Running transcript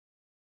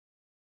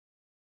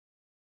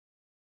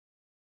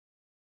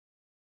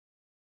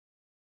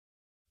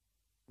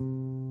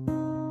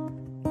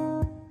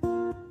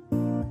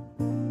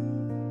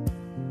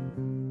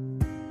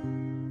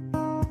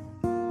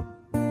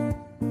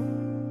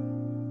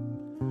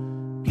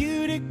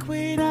Beauty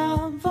queen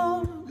of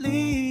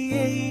only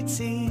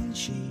 18,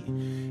 she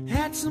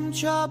had some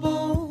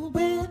trouble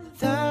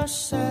with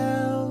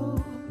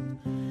herself.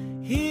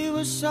 He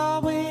was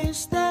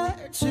always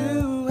there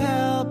to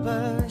help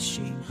her,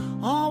 she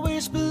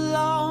always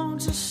belonged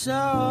to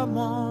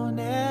someone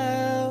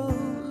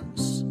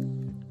else.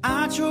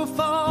 I drove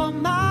for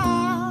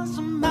miles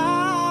and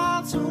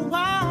miles to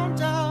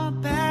wind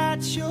up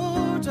at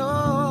your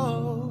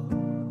door.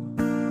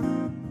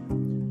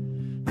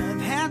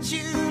 I've had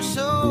you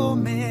so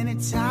many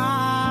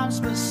times,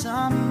 but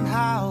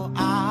somehow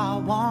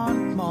I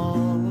want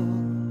more.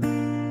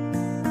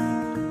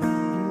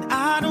 And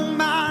I don't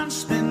mind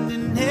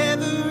spending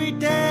every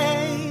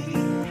day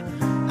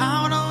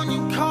out on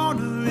your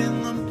corner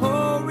in the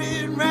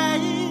pouring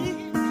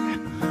rain.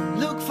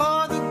 Look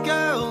for the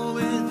girl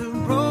with a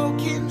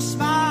broken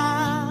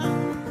smile.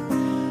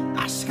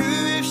 Ask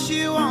her if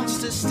she wants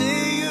to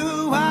stay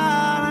a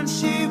while, and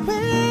she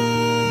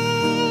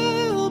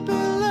will be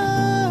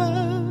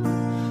loved,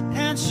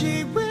 and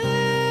she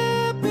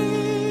will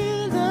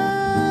be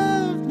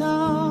loved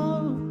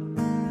now.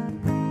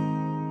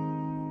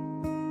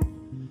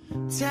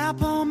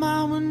 Tap on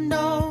my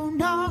window,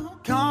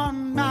 knock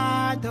on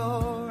my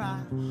door. I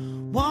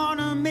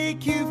wanna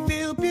make you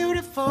feel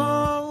beautiful.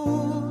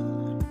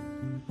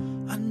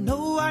 I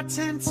know I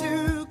tend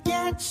to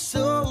get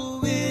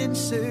so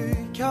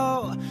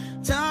insecure.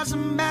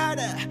 Doesn't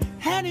matter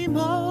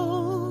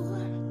anymore.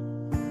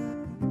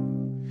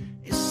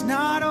 It's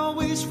not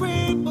always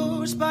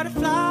rainbows,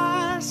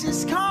 butterflies.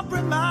 It's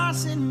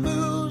compromising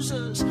moves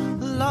us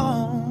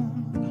along.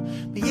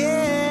 But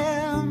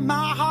yeah,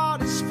 my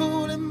heart is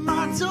full and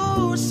my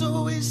door's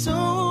always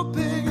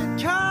open.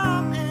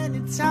 Come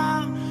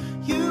anytime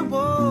you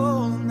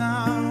want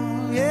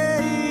now, yeah.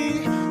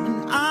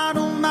 And I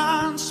don't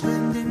mind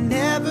spending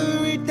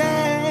every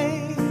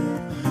day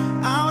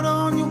out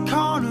on your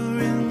corner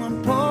in the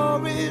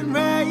pouring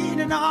rain.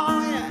 And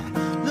oh yeah,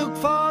 look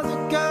for the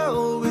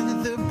girl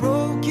with the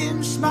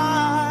broken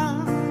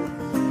smile.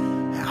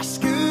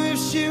 Ask her if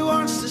she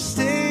wants to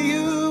stay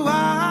a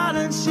while,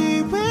 and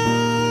she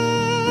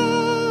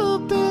will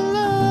be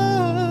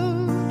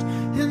loved,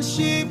 and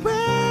she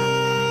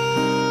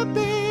will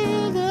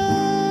be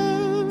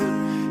loved,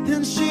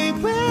 and she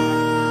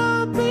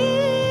will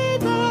be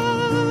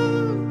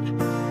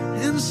loved,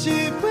 and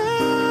she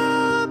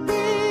will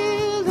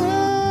be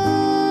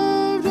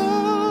loved.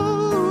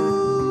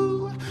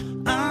 Oh,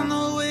 I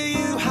know where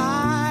you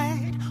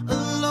hide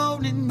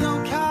alone in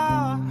your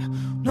car.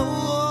 Know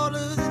all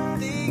of the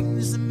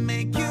things that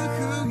make you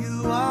who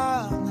you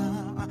are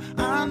now.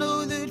 I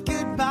know that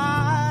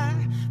goodbye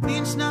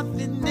means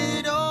nothing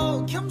at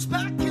all. Comes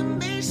back and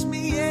makes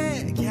me,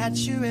 yeah, catch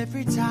you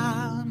every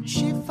time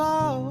she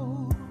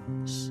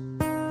falls.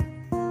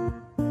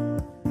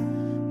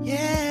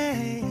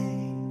 Yeah.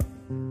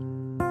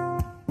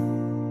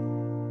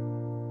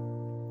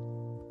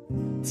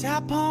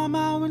 Tap on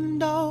my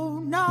window,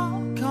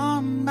 knock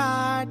on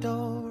my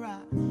door. I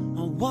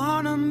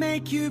wanna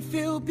make you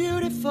feel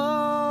beautiful.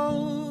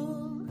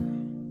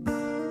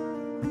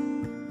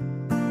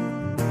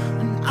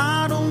 And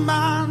I don't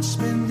mind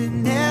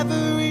spending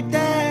every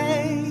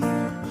day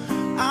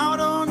out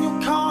on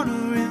your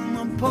corner in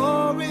the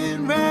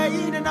pouring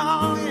rain. And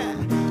oh yeah,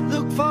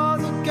 look for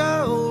the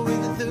girl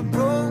with the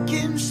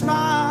broken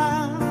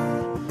smile,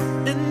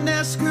 and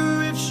ask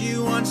her if she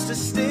wants to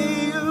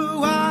stay a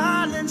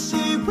while, and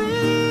she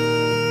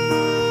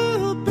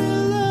will be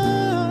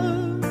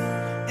loved,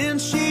 and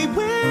she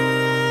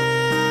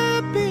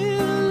will be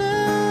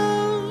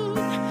loved,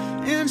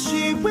 and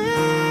she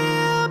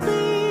will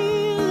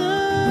be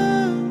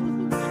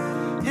loved,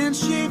 and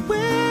she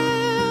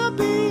will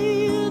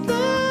be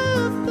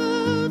loved,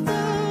 loved,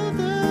 loved,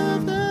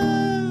 loved,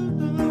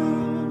 loved.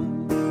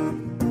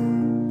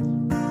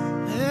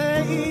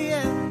 Hey,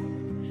 yeah.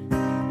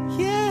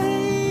 Yeah.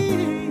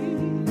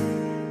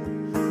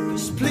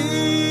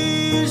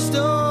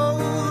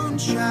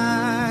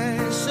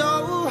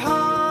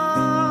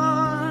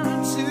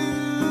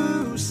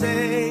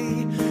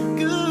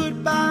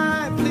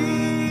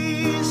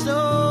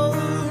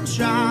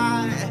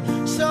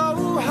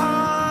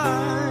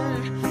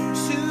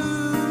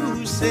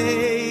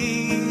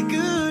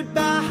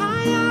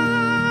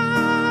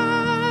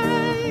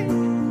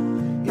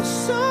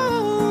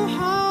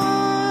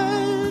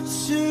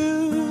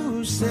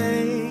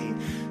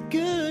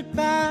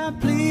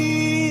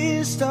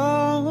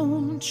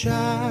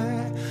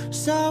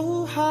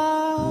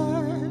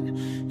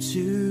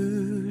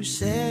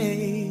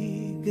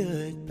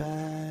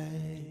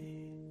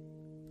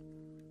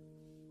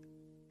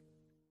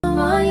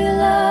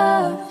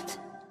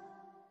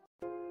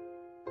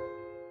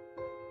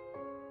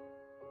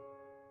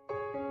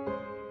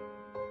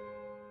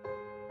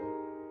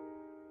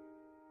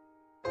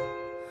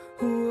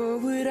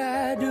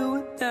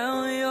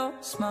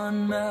 smart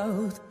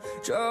mouth,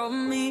 draw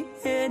me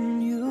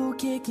in, you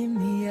kicking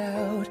me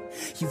out.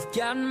 You've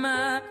got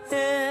my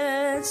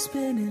head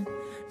spinning,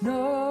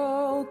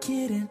 no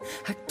kidding,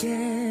 I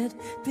can't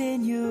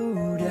pin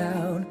you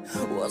down.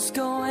 What's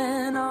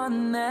going on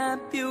in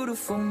that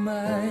beautiful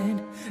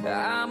mind?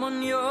 I'm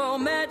on your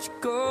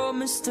magical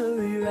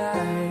mystery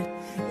ride,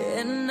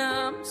 and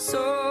I'm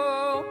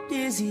so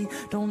dizzy,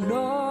 don't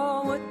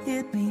know what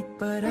hit me,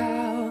 but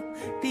I'll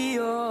be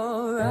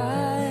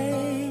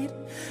alright.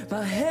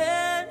 My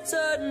head's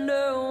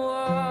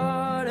underwater,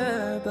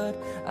 but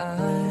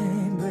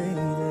I'm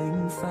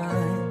breathing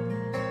fine.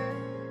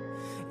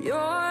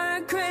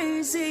 You're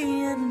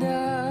crazy and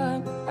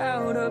I'm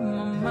out of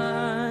my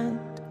mind,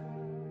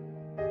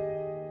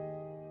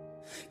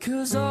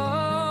 'cause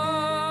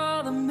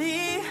all of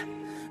me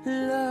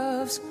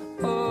loves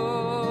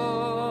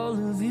all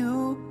of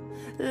you.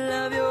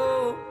 Love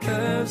your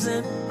curves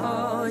and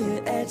all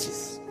your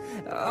edges,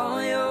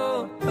 all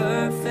your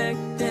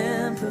perfect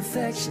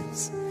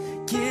imperfections.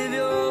 Give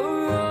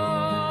your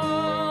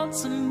all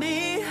to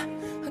me,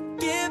 I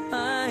give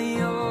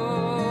my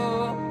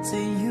all to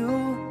you.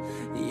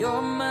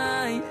 You're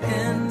my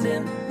end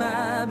and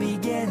my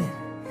beginning,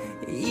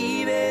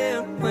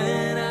 even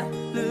when I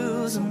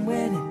lose I'm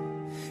winning,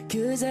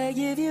 'cause I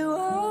give you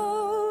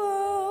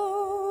all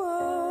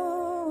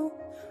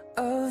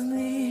of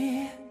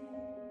me,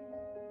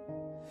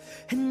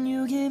 and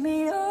you give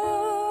me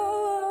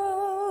all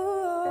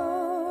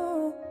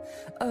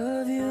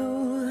of you.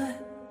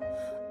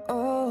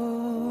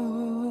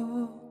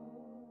 Oh,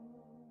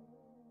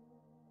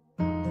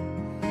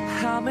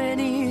 how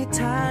many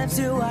times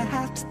do I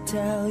have to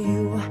tell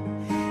you?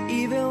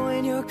 Even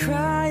when you're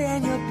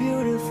crying, you're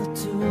beautiful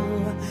too.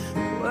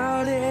 The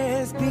world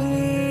is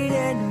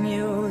beating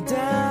you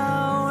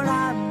down.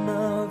 I'm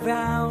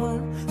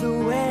around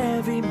through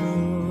every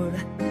mood.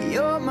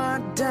 You're my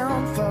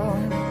downfall,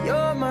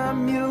 you're my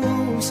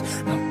muse,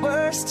 my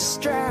worst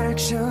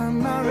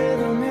distraction, my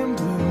rhythm and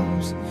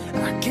blues.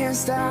 I can't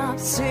stop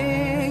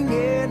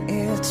singing,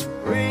 it's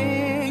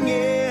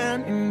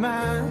ringing in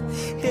my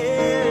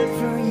head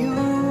for you.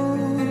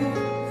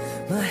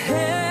 My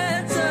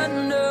head's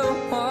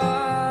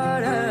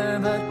underwater,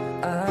 but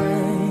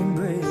I'm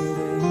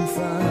breathing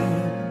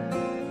fine.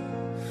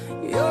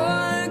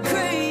 You're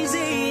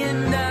crazy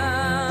and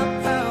I'm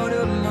out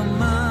of my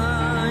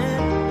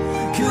mind,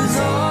 'cause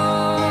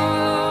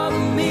all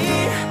of me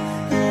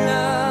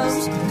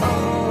loves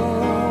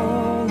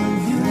all of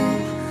you.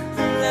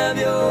 Love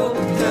your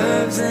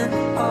curves and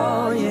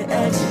all your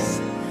edges,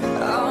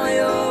 all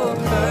your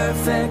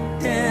perfect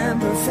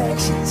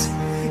imperfections.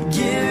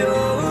 Give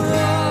your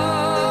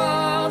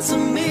all to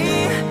me,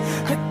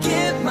 I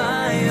give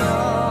my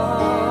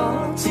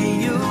all to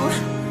you.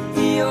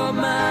 You're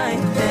my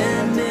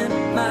end and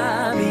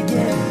my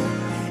beginning,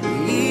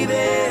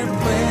 even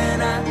when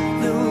I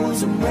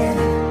lose I'm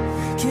winning,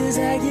 'cause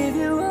I give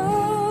you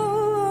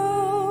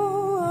all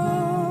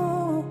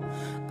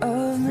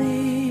of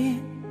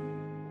me,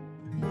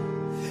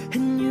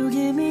 and you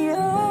give me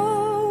all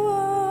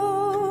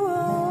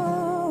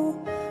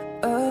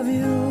of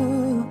you.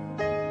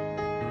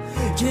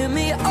 Give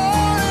me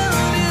all of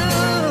you.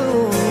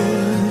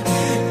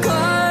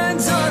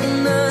 Cards on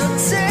the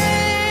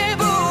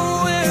table,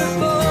 we're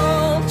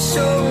both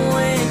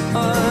showing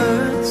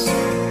hearts,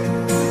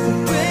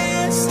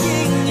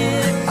 risking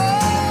it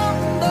all,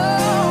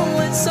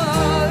 though it's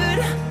hard.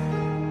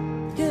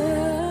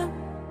 Yeah,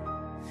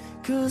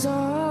 'cause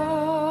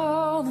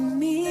all of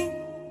me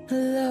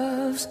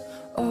loves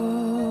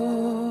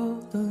all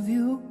of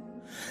you.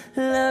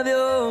 Love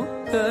your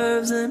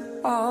curves and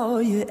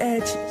all your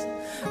edges,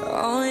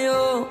 all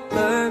your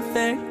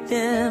perfect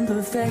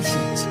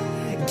imperfections.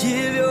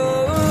 Give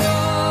your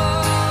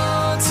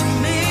all to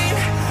me,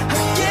 I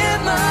give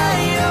my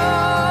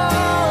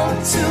all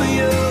to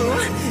you.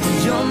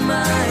 You're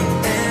my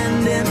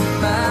end and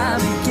my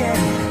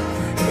beginning,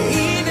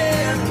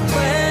 even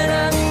when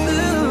I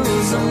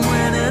lose I'm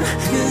winning,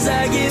 'cause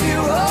I give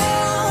you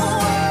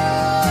all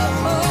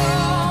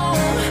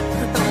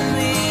of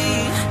me,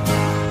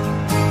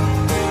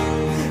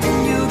 and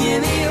you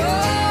give me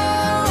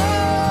all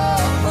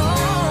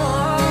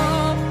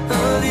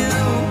of you.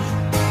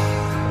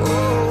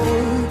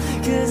 Oh,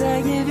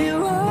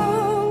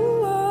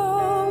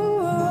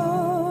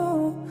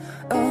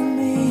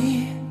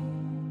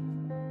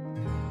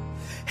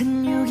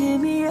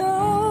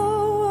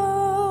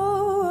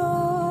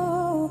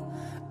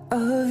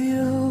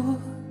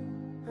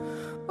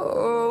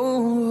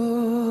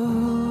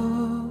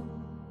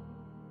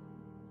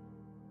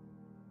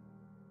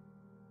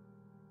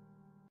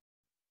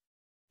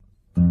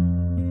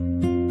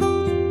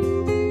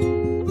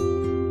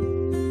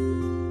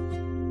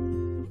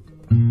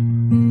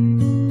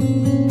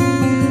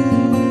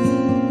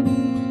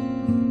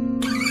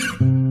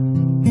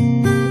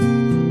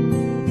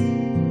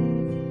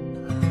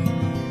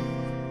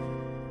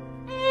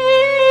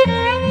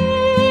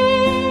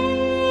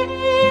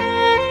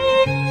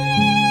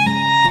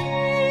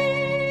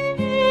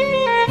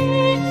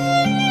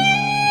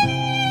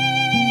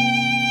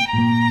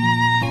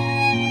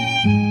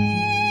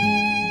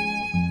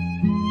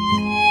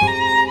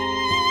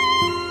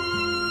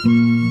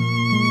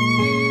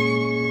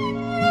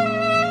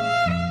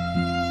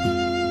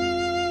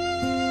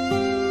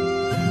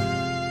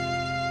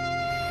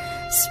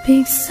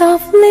 Speak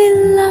softly,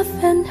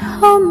 love, and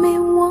hold me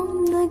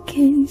warm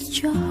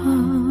against your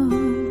heart.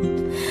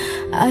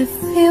 I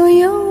feel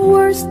your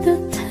words, the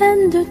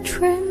tender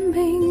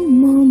trembling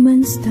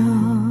moments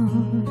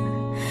start.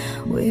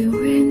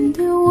 We're in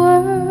the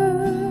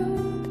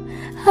world,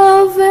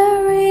 our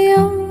very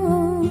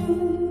own,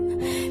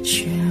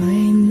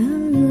 sharing the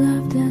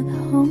love that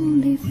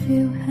only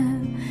few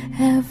have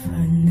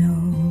ever known.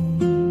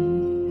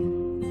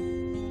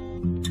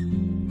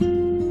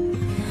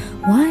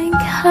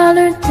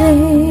 Wine-colored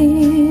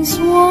days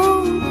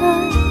warm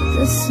by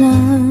the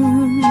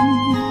sun,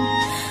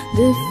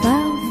 the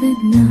velvet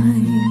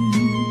night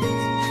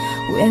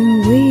when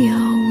we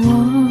are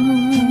one.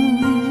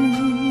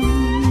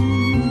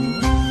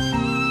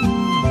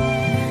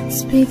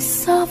 Speak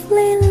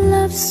softly,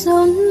 love, so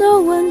no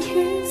one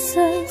hears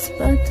us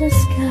but the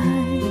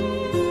sky.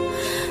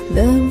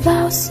 The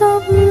vows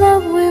of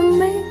love we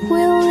make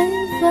will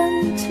live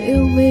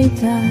until we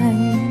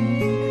die.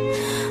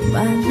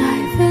 My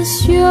life is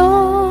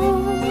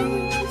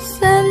yours,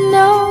 and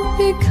all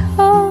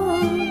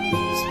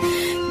because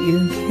you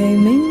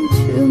came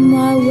into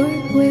my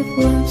world with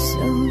love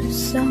so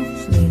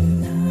softly,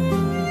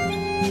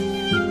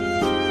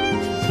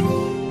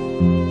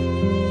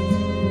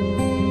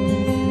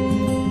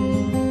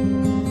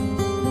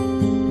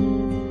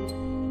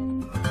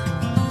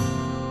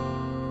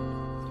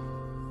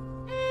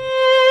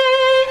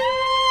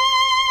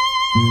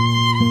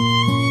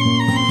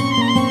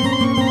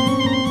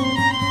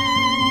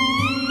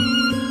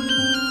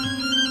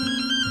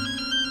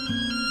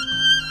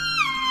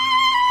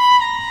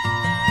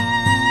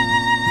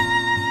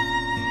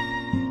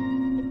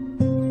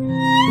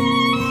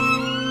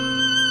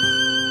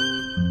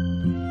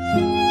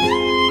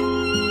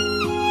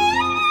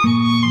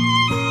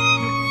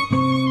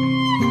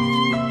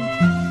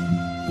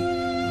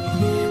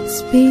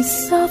 Speak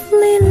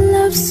softly,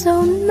 love,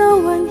 so no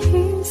one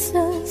hears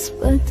us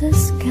but the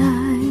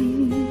sky.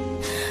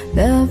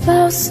 The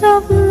vows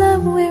of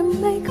love we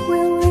make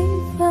will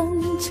live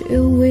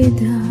until we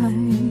die.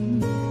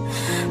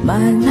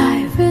 My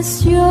life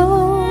is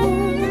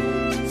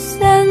yours,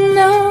 and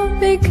all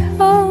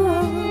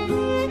because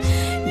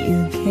you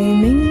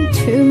came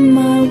into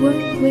my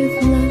world with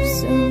love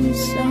so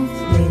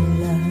softly,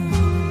 love.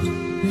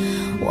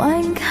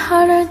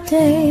 Wine-colored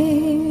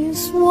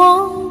days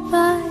warm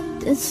by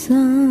the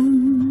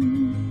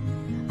sun,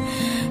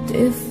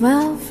 the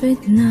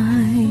velvet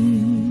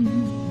night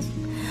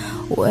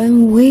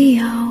when we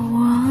are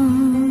one.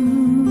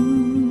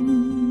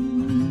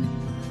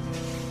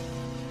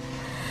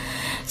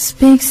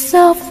 Speak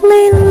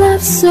softly,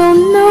 love, so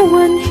no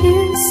one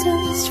hears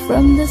us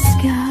from the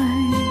sky.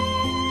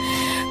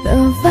 The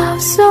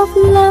vows of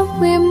love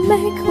we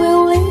make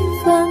will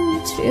live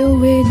until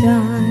we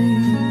die.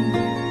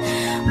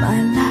 My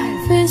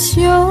life is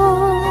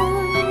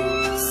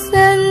yours,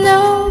 and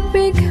all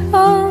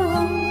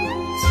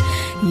because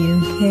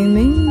you came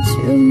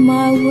into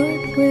my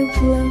world with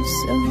love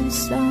so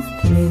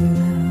softly,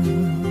 love.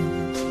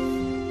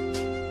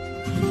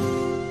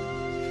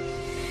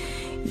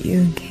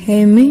 You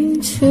came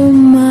into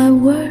my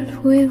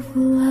world with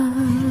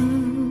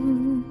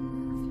love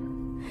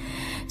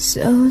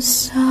so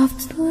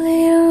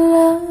softly,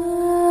 love.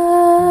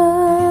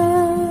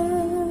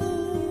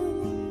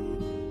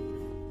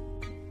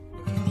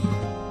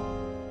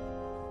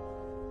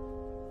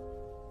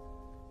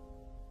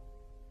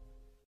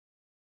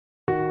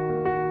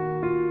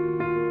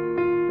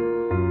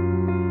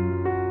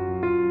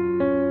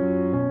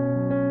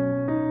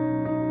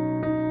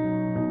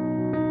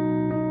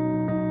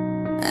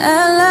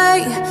 LA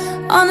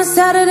on a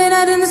Saturday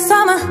night in the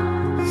summer,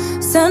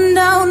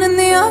 sundown and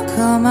the young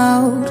come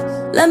out.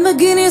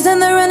 Lamborghinis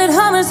and the rented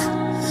Hummers,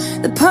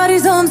 the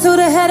party's on so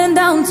they're heading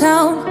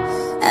downtown.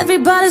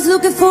 Everybody's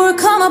looking for a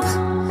come up,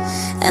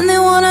 and they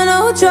wanna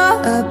know what you're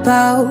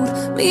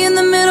about. Me in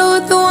the middle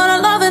with the one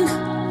I'm loving,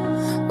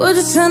 we're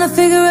just trying to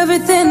figure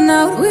everything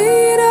out.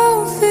 We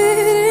don't fit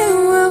in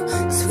well,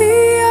 'cause we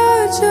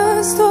are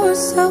just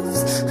ourselves.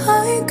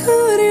 I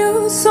could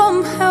use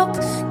some help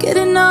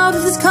getting out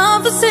of this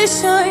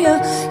conversation, yeah.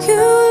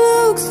 You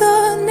look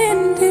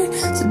unindeed,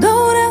 so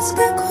don't ask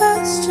that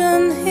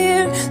question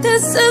here.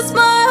 This is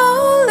my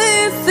only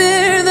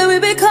fear, that we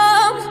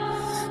become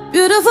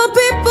beautiful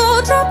people,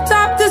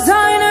 drop-top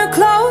designer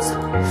clothes,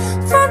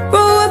 front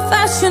row of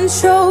fashion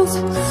shows.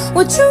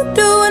 What you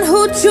do and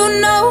who you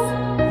know,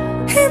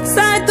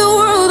 inside the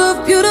world of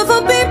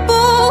beautiful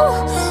people,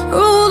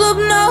 rolled up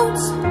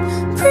notes,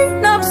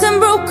 prenups and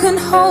broken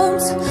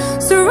homes,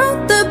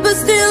 surrounded but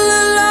still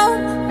alone.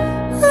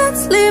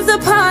 Let's leave the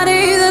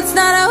party, that's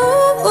not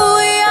who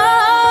we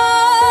are.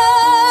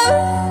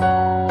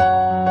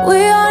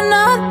 We are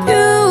not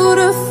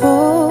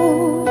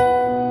beautiful,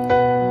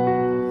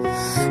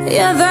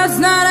 yeah, that's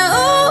not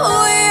who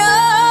we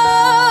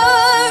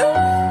are.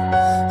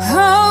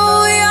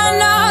 Oh, we are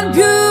not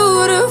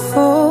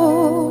beautiful.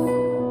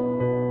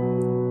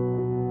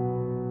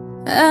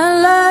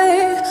 LA,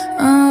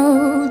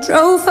 oh,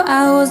 drove for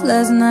hours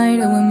last night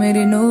and we made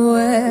it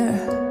nowhere.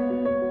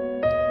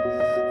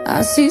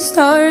 I see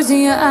stars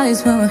in your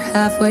eyes when we're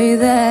halfway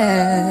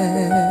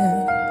there.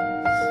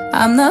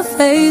 I'm not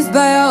fazed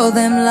by all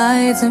them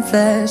lights and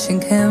flashing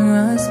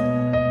cameras,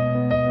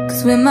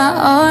 'cause with my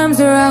arms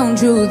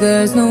around you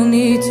there's no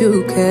need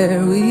to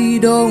care. We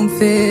don't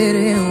fit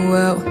in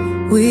well,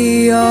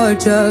 we are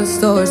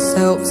just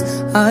ourselves.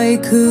 I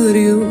could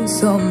use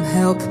some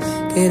help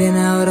getting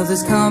out of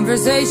this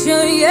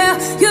conversation. Yeah,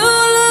 you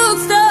look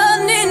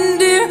stunning,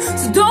 dear,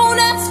 so don't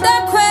ask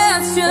that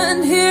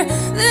question here.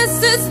 This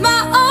is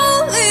my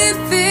only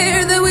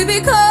fear, that we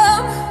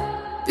become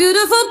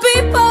beautiful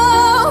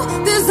people,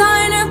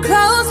 designer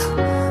clothes,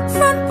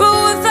 front row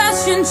of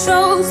fashion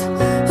shows.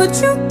 What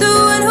you do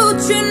and who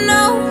you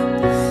know,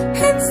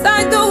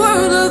 inside the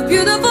world of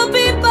beautiful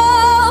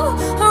people,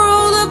 a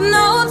roll of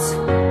notes,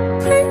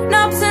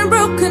 prenups and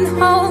broken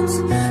homes,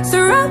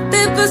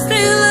 surrounded but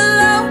still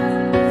alone.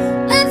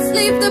 Let's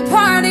leave the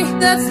party,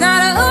 that's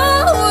not who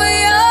we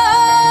are.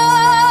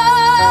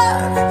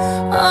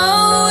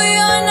 Oh, we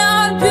are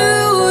not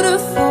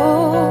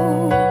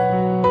beautiful.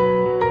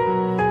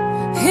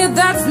 Yeah,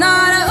 that's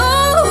not who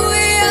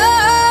we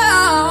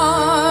are.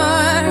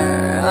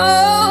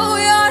 Oh,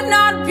 we are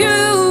not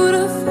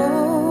beautiful.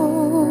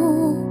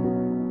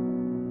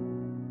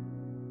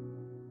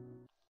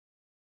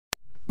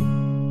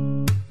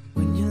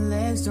 When your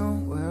legs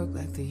don't work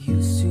like they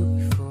used to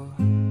before,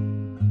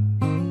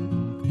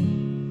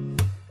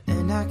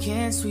 and I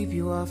can't sweep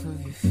you off of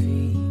your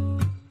feet,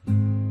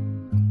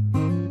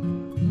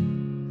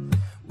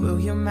 will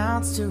your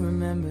mouth still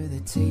remember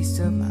the taste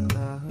of my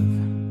love?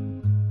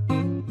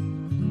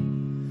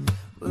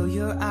 Will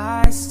your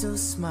eyes still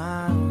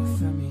smile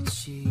from your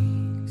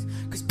cheeks?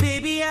 'Cause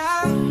baby,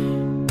 I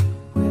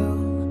will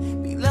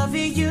be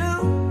loving you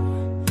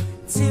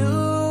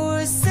till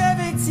we're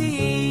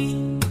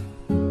 17.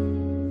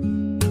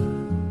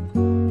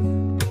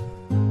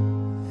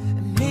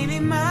 And maybe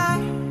my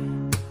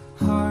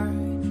heart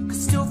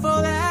could still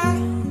fall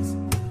as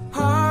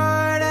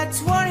hard at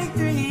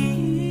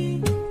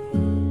 23.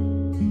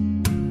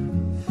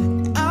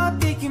 I'm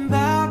thinking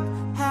about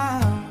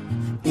how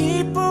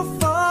people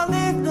fall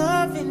in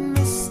love in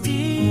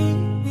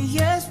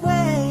mysterious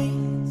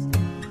ways.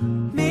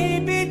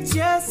 Maybe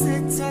just a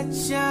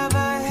touch of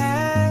a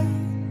hand.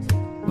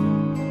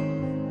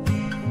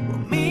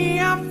 Well, me,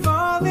 I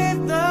fall in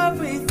love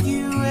with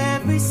you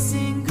every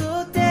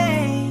single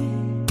day,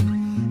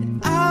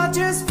 and I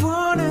just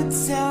wanna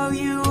tell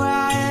you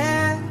I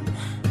am.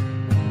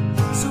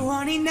 So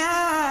honey,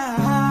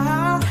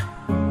 now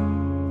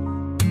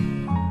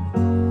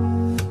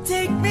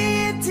take me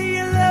into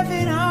your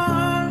loving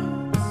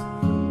arms,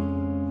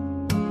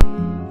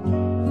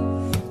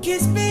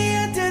 kiss me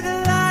under the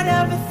light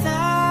of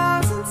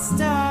 1,000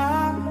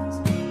 stars,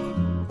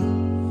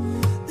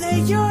 lay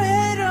your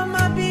head on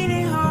my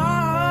beating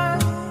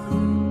heart.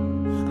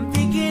 I'm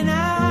thinking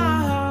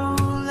out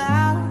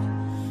loud,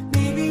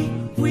 maybe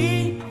we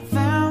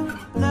found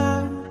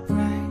love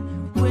right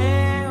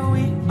where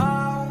we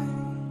are.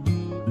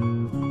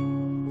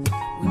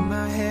 When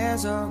my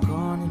hair's all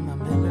gone and my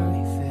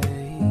memory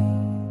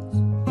fades,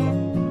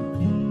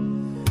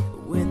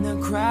 when the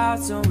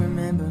crowds don't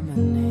remember my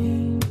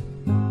name,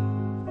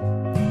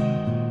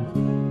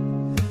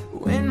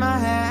 when my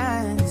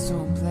hands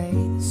don't play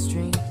the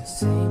strings the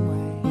same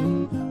way.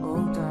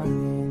 Oh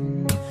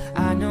darling,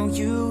 I know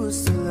you will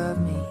still love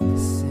me the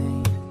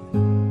same.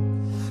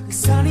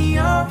 'Cause honey,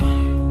 your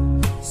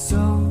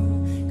soul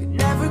could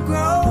never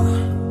grow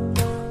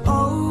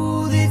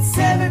old, it's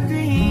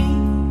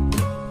evergreen.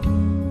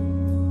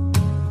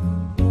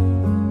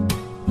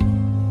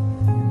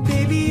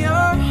 Baby,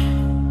 your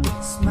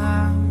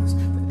smile's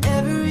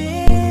forever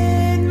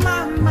in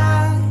my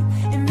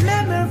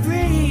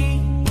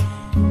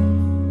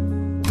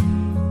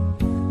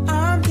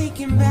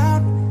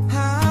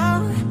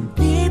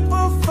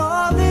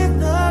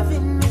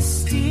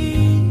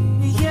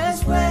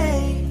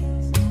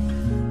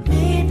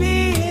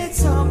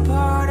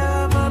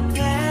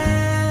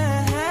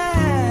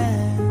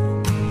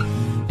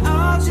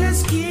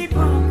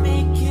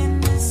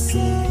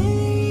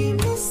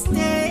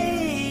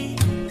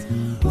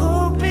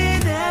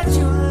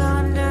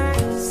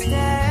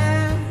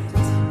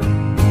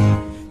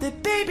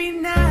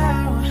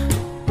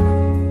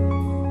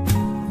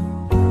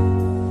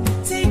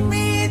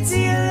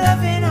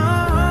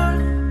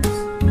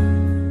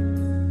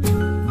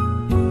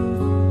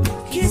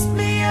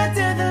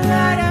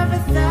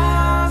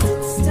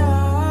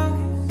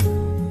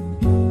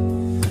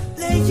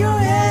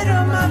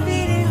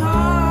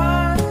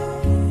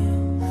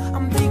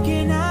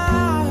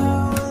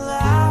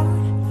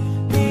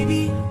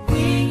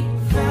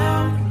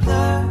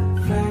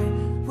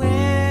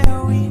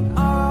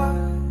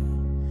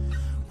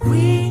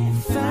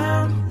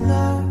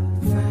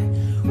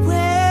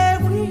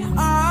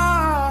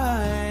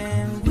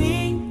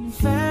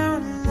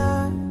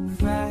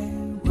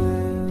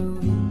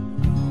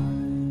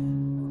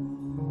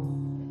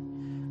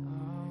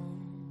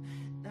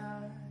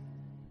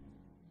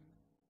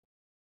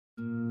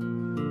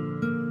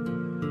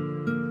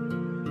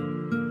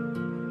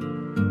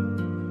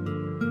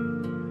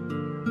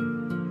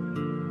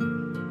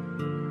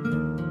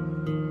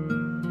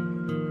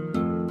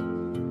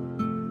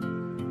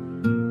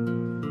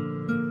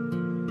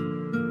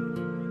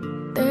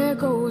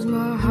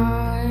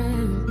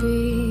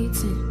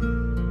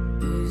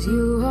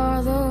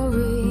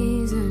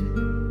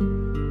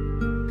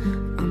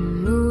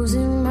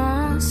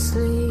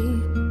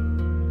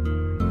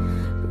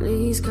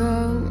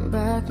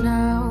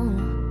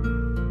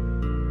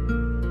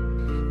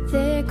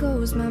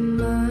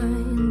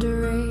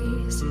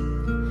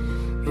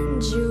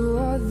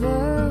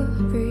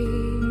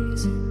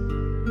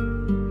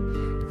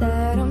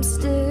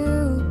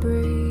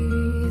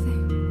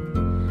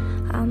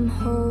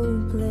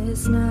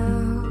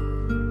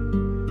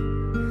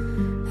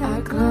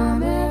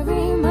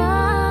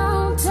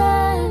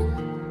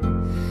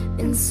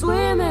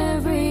swim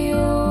every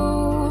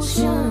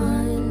ocean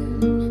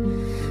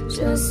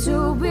just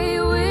to be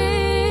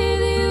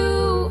with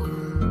you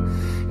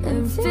and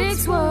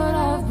fix what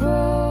I've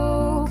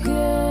broken.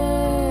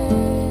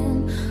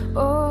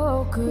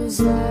 Oh, 'cause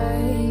I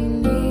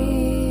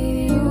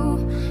need you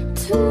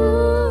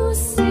to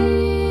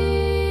see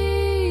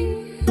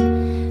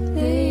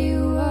that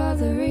you are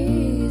the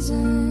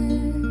reason.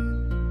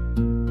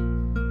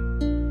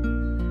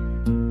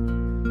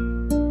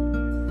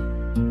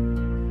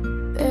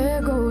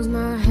 There goes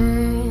my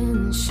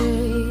hand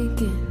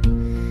shaking,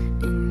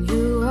 and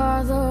you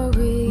are the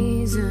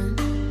reason.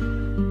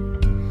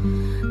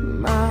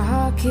 My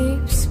heart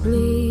keeps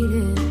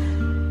bleeding.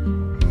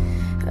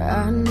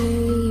 I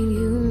need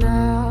you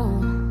now.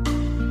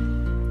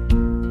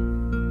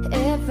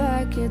 If I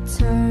could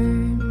turn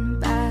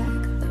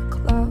back the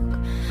clock,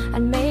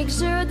 I'd make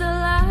sure the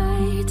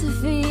light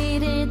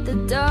defeated the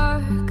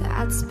dark.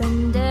 I'd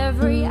spend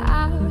every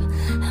hour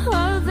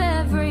of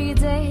every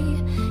day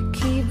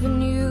keeping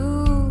you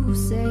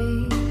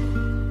safe.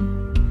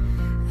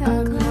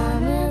 I'd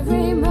climb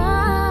every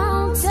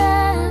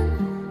mountain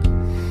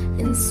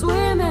and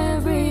swim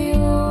every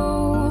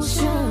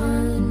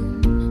ocean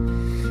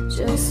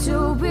just to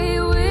be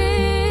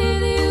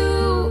with you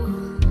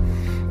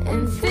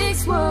and fix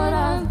what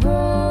I've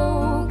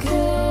broken.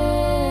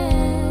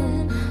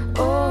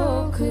 Oh,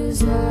 'cause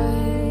I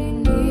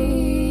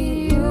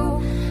need you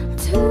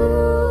to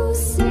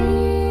see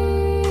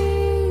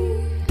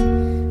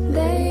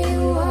that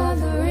you are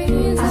the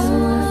reason. I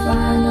don't wanna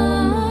fight no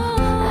more,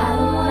 I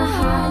don't wanna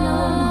hide no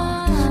more,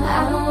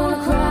 I don't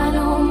wanna cry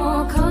no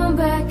more. Come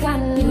back, I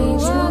need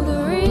you. The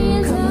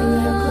reason. Come a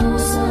little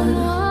closer,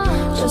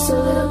 just a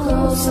little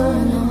closer.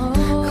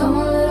 Come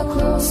a little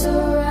closer,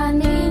 I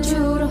need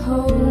you to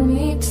hold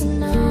me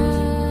tonight.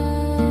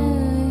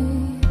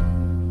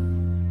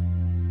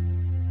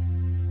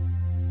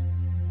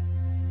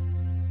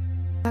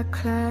 I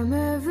climb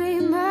every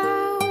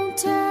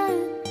mountain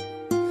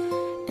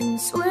and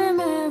swim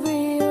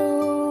every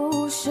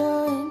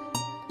ocean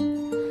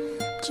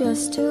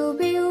just to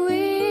be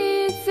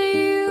with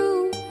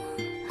you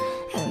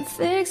and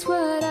fix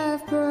what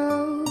I've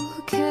broken.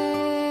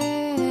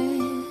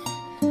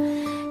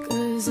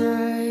 'Cause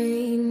I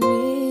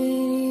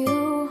need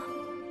you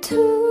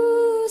to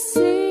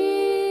see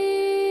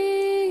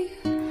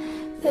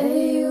that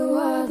you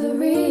are the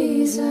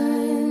reason.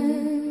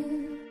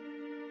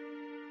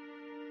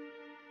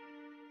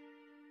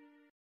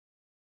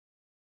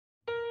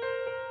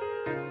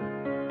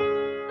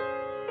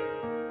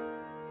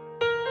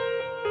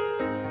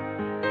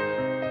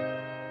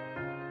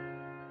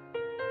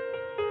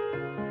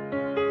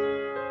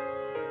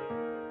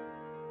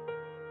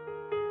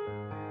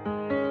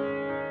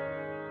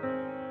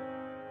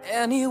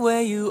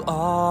 Anywhere you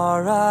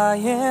are, I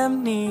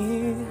am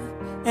near.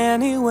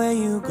 Anywhere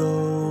you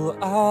go,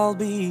 I'll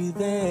be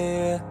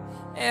there.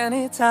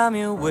 Anytime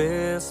you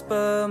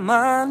whisper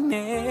my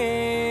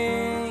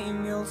name,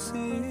 you'll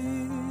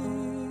see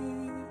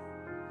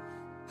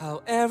how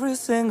every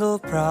single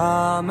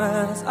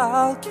promise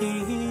I'll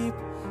keep.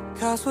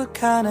 'Cause what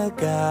kind of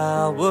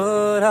guy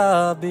would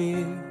I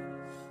be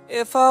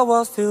if I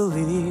was to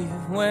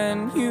leave when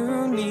you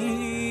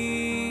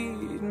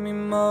need me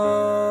most?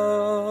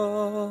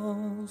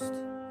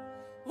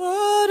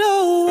 What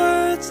are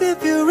words if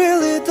you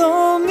really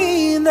don't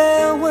mean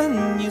them when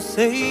you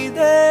say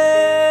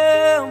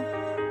them?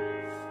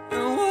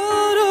 And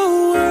what are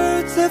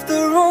words if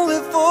they're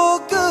only for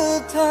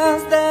good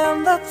times?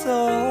 Then that's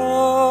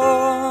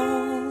all.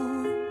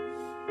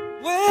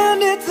 When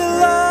it's a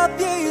lie,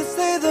 yeah, you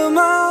say them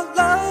out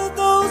loud.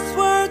 Those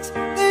words,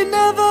 they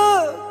never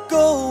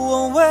go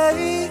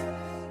away.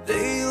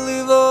 They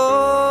live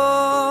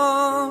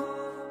on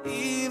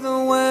even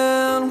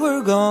when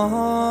we're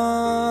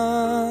gone.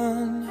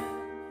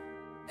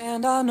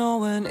 And I know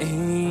an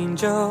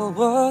angel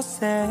was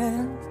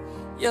sent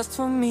just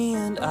for me,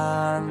 and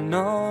I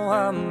know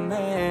I'm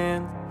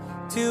meant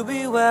to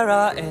be where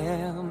I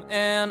am,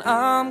 and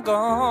I'm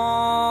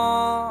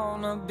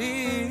gonna be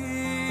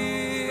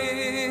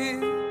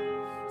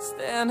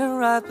standing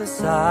right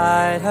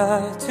beside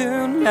her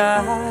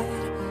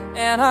tonight.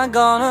 And I'm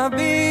gonna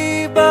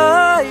be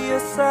by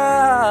your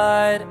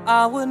side.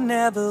 I would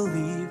never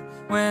leave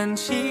when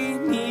she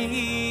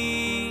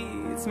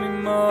needs me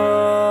most.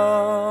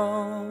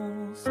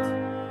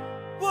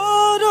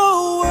 What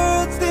are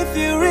words if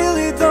you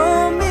really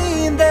don't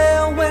mean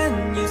them when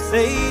you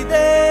say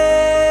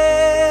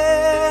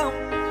them?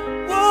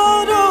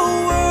 What are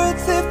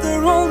words if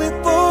they're only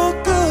for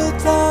good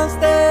times?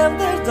 Then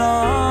they're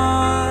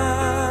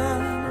done.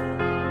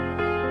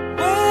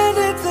 When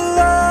it's a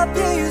lie,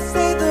 yeah, you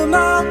say them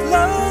out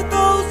loud.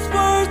 Those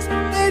words,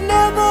 they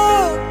never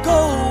go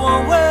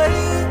away.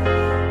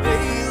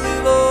 They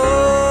live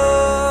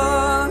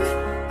on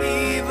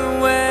even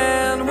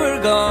when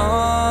we're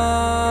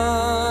gone.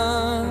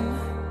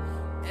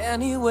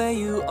 Anywhere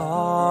you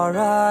are,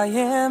 I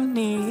am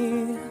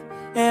near.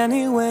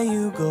 Anywhere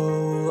you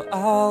go,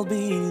 I'll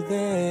be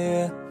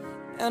there.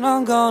 And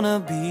I'm gonna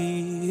be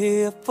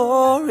here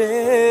forever.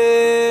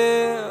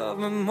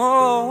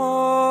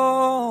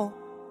 more.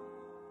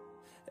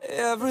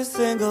 Every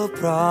single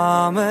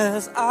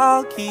promise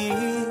I'll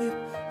keep,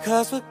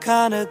 'cause what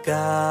kind of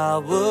guy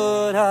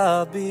would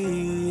I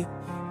be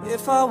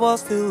if I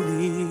was to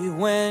leave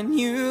when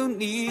you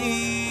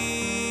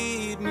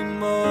need me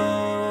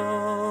most?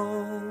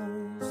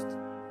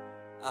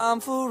 I'm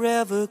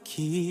forever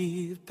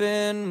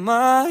keeping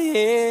my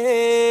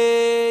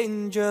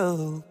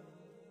angel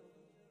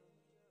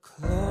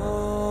close.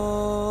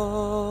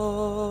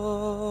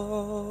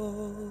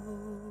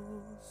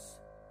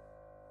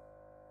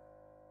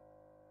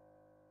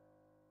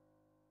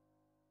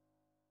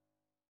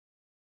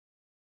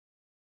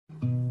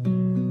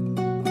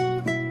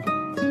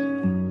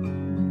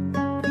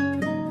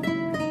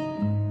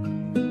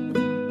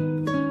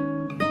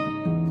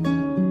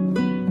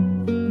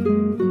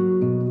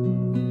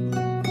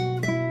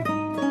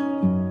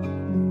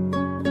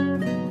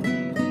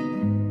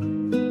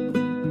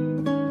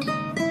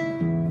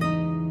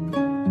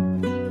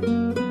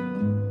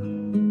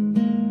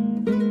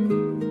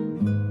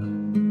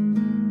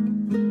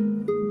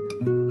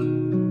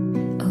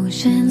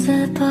 Oceans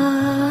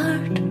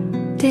apart,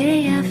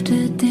 day after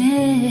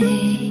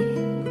day,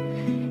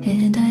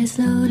 and I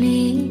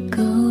slowly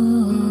go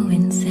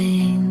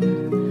insane.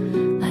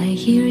 I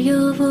hear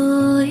your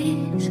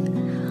voice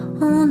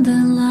on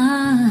the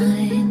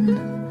line,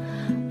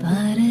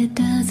 but it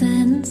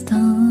doesn't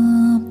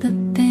stop the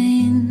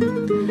pain.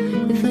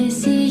 If I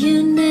see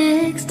you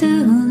next to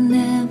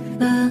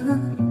never,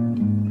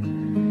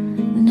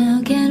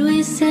 now can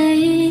we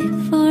say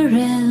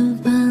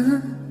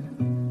forever?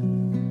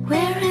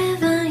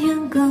 Wherever you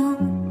go,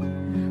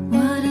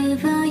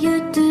 whatever you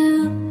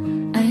do,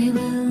 I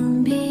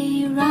will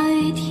be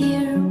right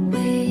here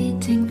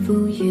waiting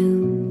for you.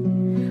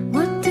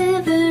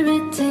 Whatever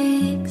it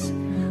takes,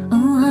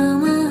 oh how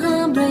my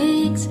heart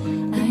breaks,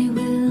 I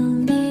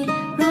will be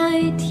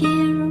right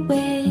here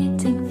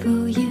waiting for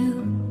you.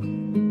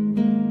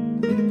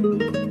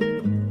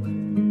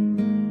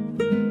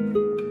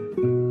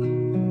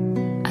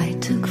 I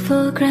took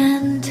for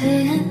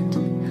granted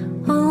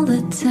all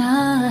the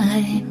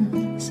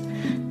times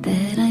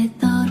that I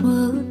thought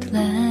would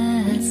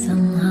last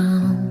somehow.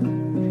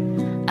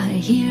 I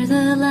hear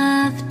the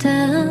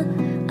laughter,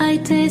 I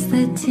taste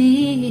the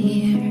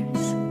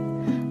tears,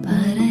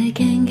 but I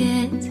can't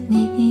get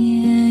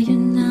near you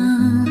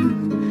now.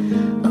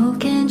 Oh,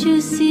 can't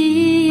you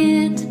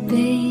see it,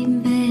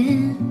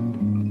 baby?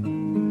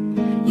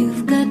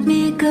 You've got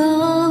me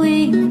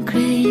going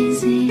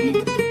crazy.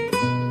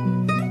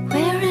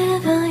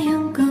 Wherever you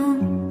go,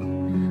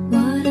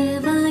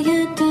 whatever you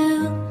do,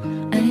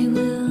 I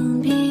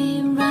will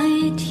be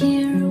right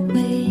here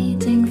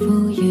waiting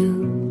for you.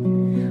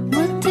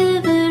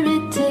 Whatever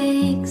it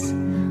takes,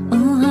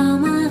 oh how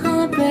my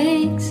heart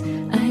breaks,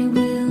 I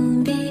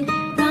will be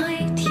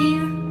right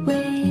here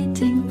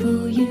waiting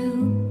for you.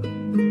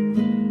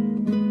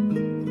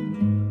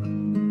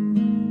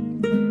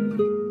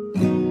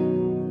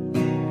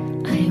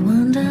 I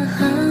wonder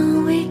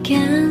how we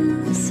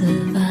can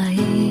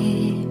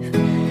survive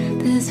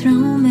this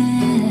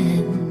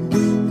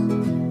romance,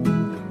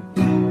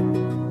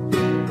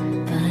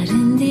 but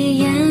in the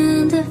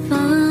end, if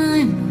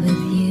I'm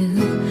with you,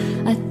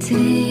 I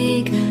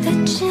take the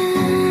chance.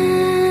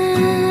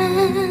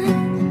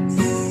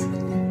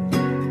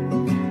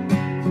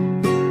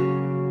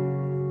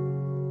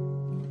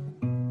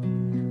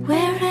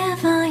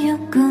 Wherever you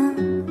go,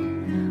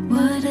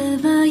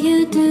 whatever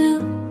you do,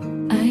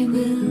 I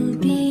will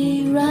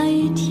be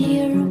right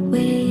here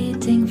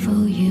waiting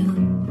for you.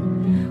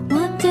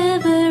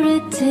 Whatever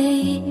it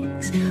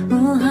takes,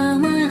 oh how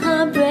my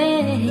heart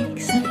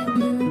breaks, I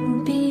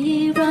will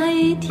be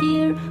right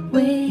here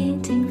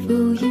waiting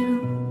for you.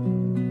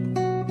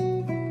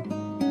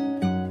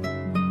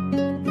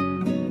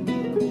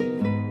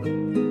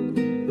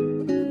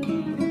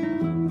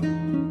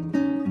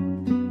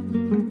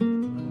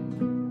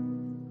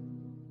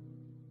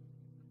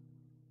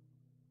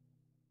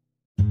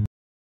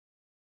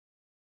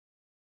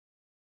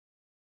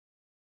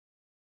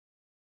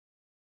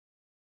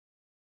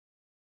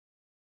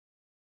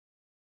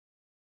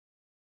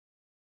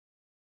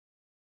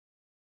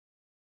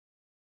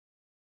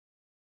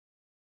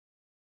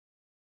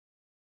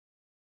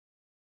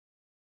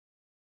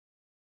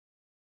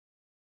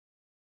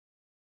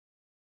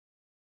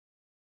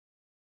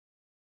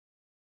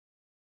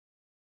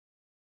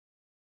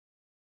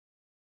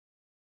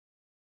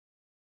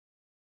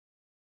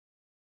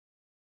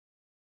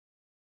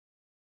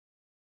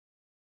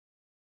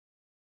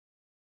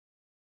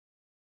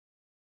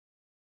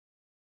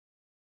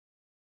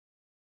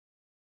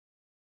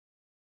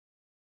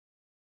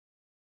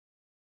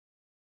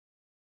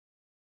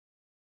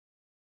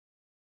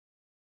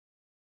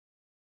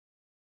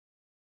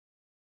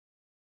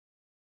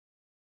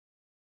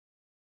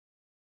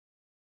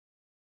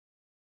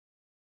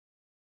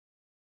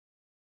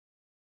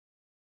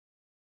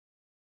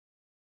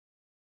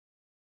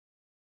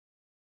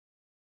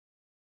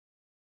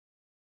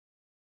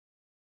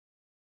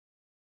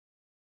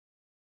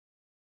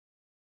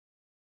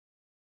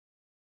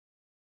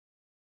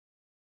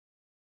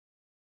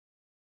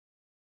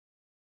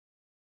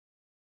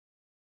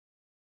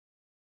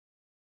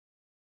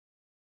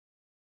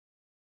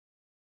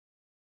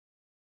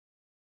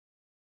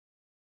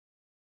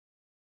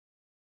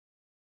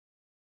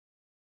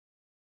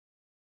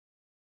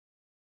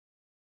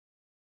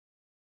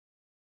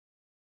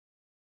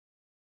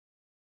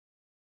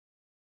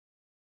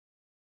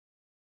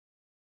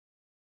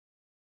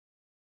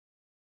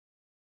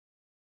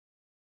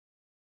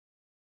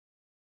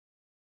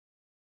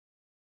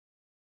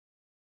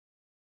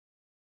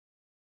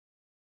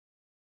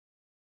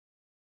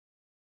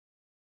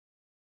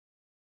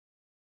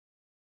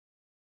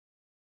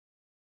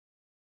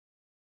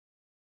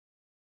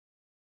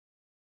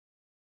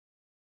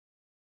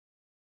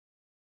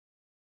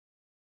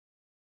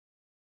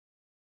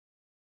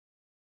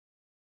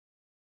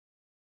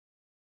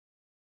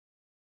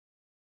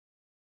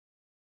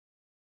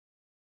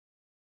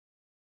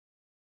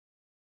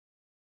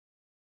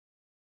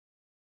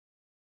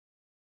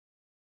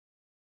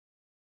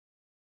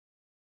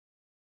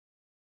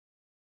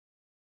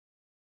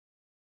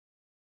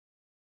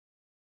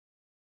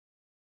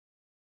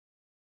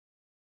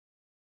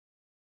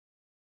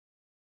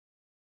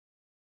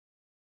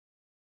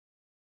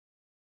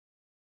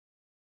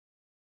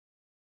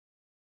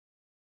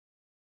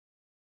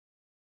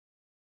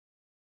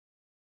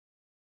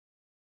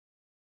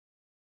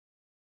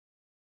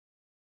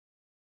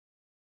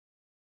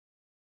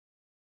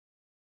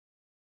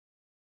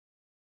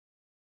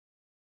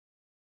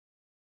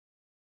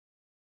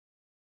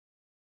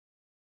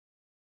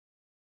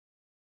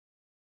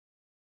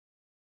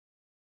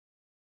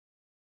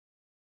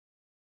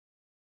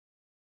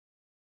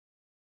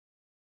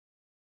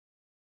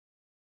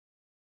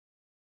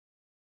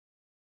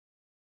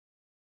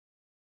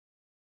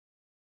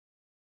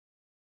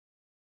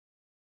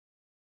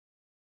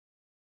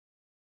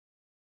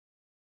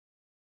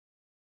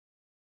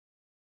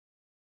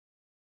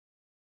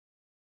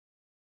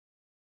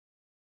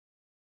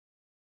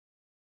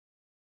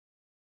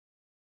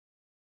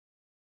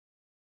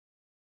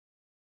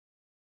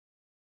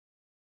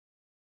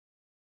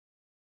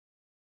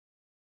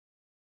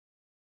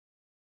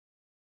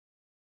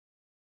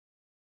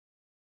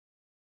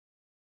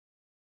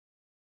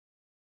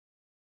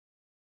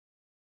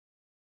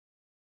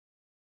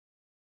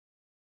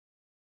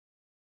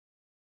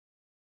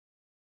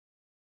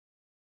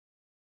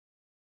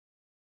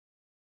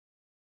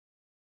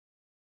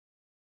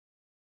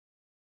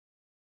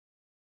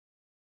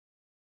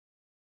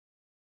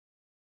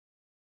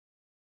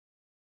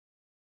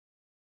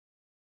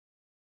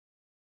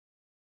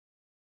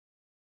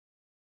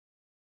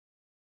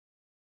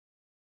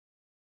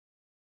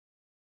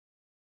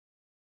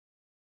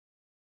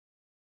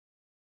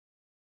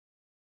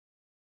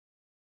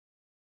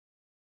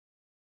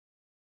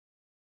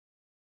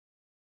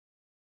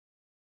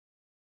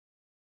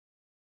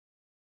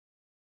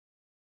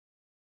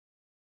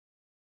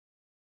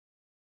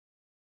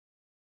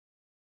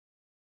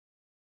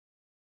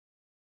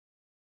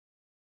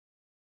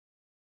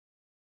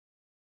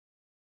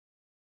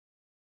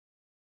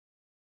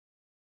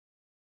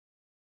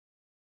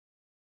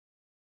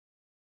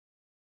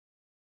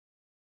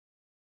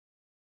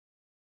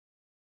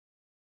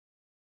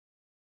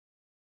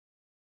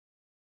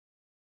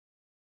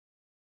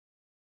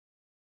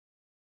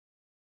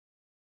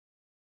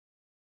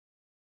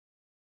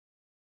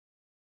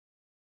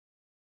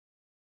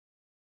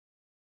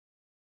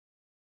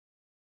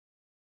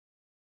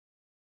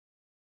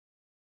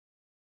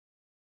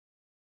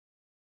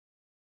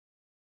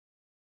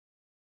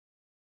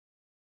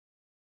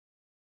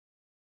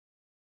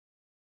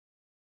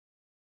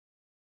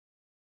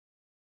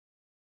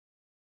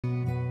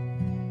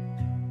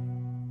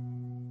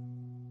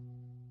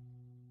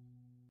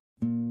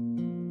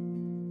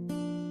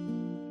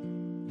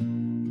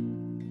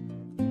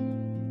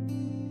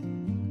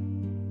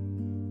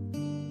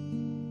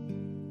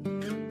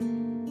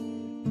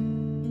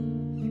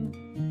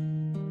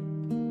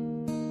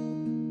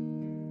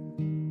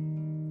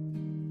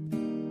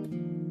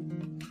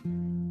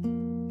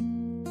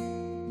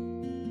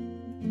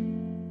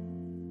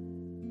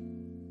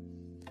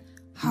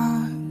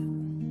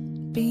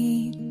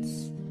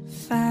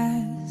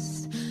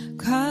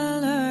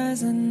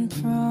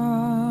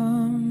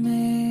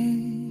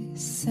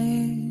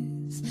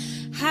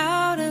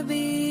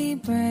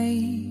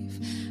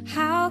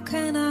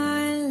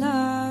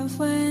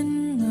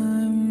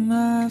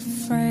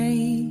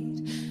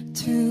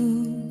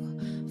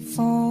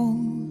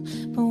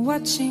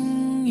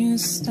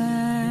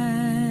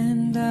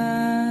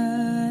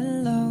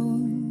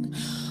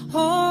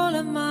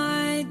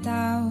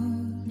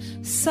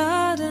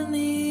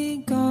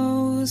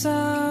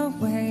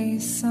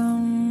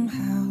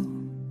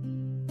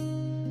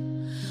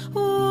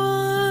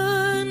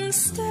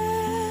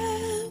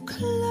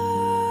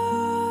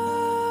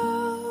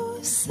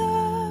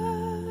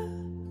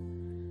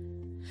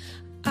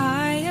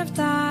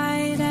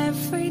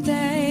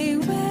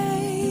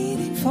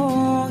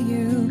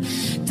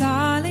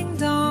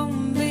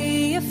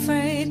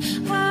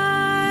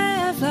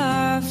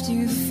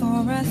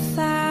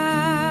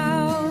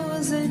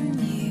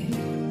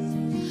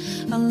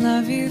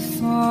 love you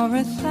for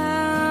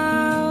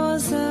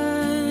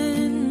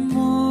 1,000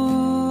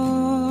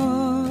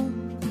 more.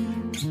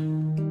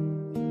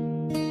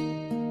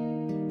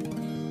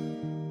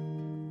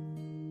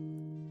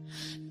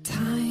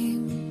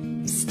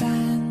 Time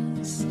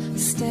stands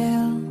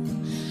still,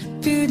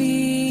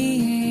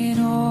 beauty in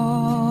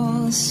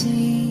all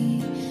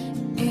she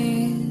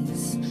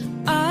is.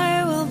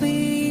 I will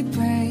be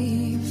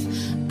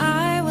brave,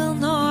 I will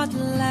not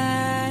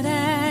let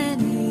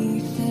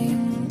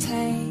anything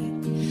take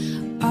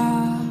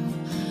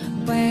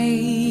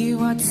away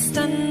what's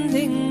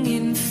standing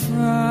in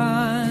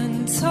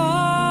front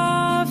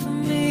of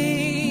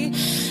me.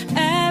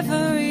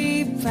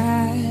 Every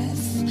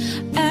breath,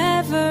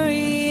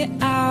 every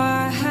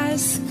hour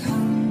has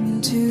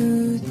come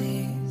to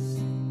this.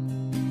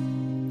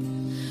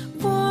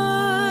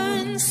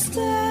 One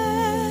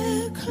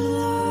step closer.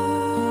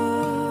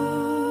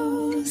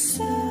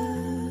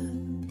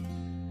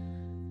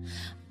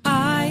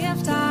 I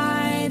have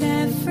died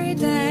every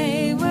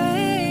day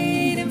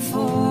waiting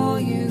for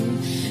you.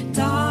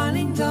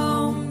 Darling,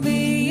 don't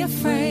be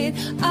afraid.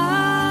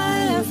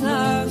 I have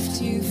loved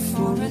you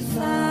for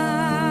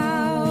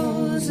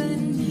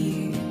 1,000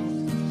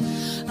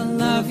 years. I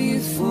love you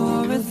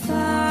for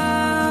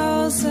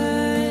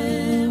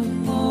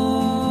 1,000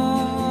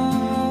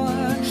 more.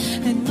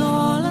 And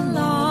all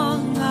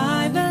along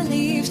I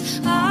believed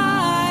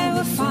I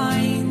would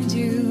find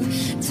you.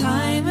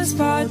 Time has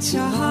brought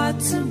your heart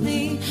to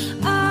me.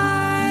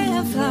 I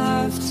have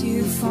loved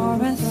you for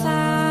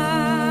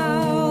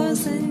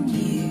 1,000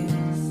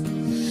 years.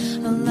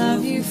 I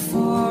love you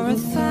for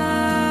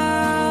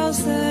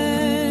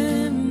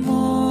 1,000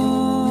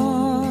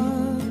 more.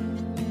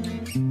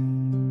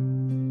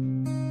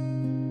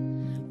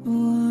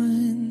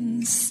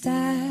 One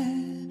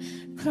step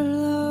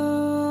closer.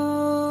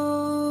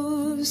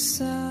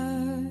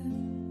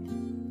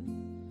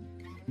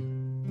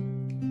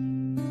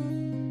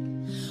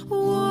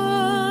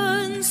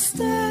 One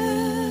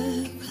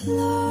step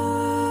closer.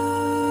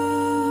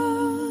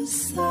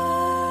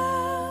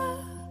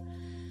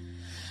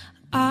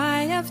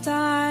 I have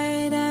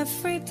died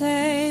every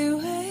day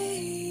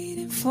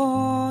waiting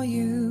for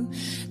you.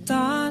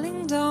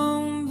 Darling,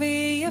 don't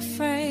be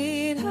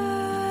afraid.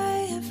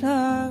 I have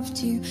loved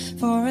you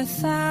for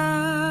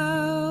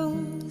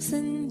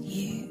 1,000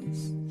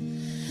 years.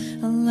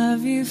 I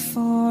love you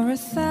for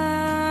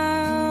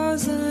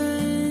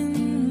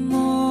 1,000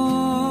 more.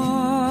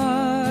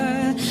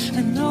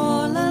 And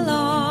all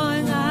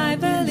along I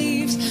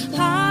believed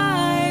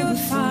I would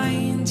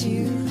find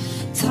you.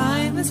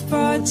 Time has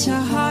brought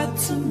your heart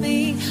to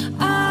me.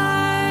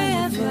 I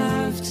have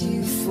loved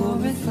you for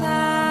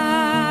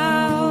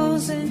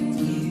 1,000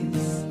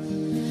 years.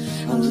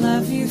 I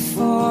love you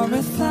for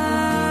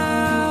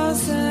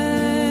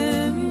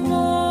 1,000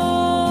 more.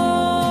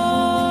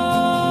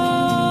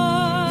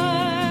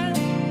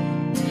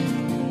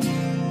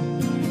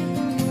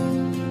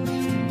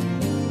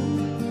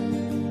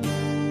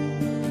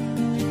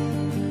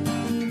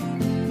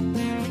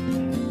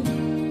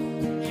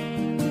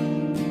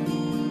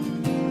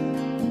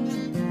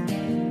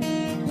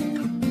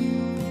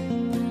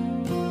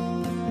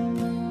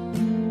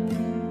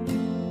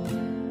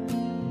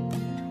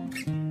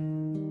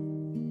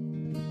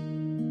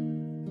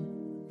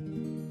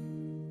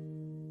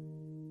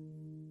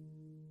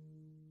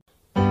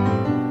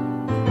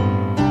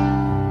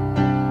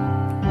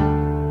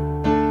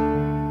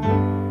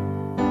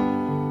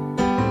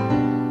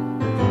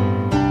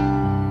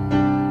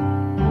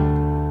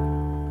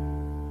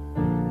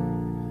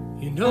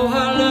 You know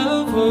how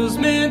love was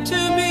meant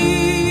to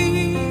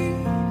be,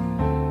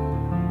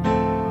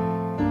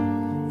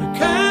 the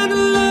kind of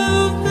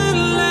love that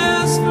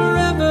lasts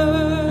forever.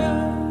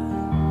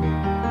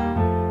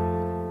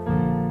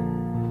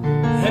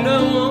 And I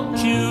want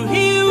you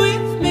here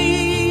with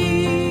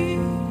me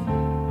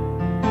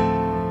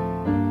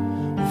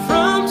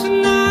from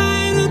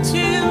tonight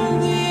until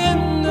the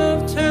end of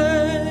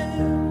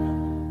time.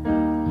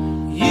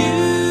 You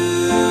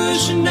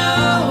should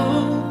know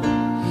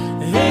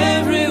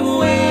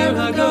everywhere I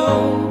go,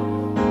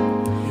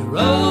 you're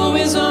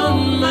always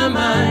on my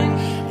mind,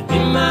 and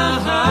in my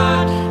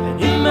heart,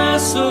 and in my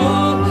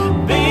soul.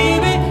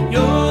 Baby,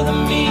 you're the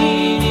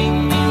meaning in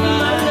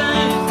my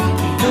life.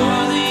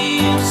 You're the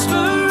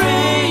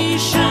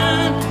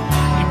inspiration.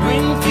 You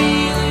bring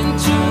feeling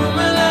to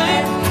my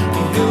life.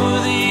 You're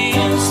the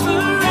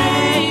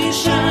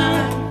inspiration.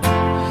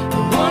 I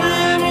wanna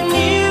have you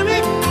near me.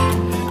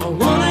 I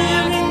wanna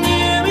have you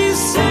near me.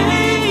 Say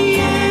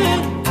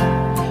it.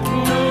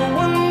 No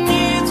one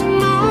needs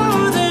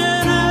more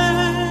than I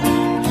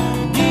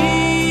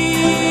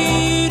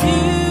need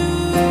you.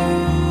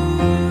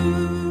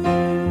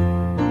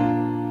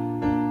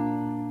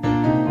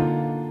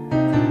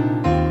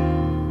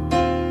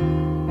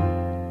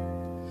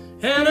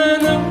 And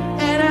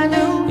I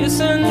know, yes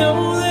I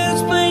know that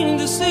it's plain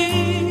to see.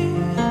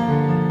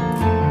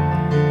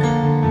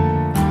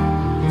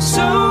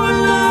 So in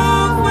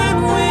love when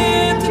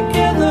we're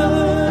together.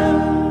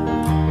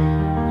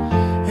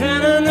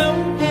 And I know,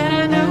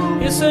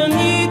 yes I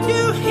need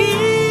you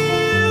here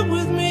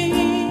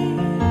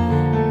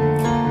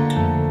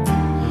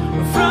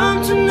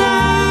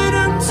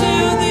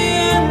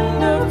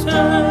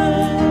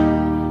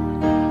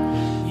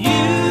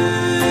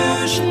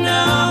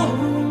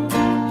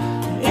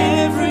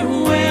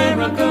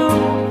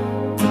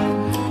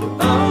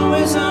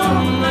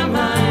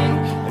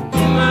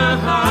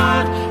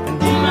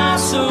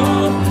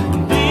soul.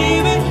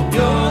 Baby,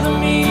 you're the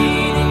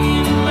meaning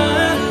in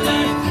my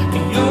life.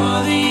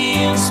 You're the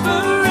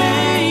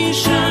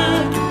inspiration.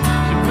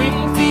 You bring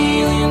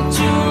feeling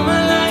to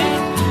my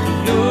life.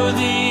 You're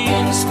the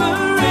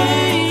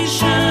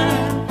inspiration.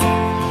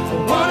 I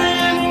wanna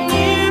have you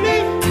near me.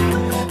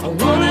 I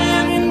wanna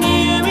have you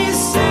near me.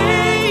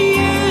 Say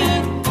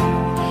it.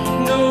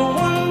 No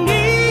one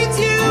needs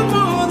you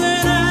more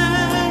than I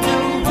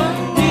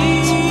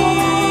need you.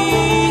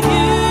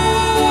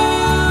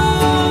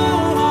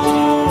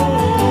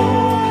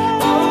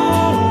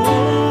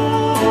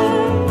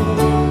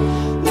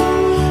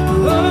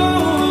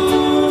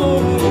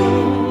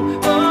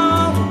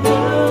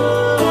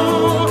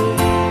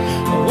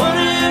 I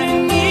wanna have you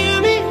near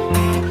me.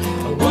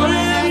 I wanna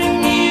have you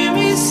near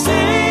me.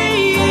 Say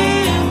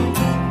it.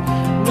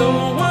 No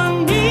one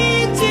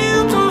needs you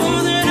more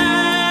than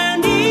I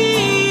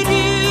need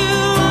you.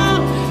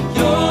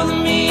 You're the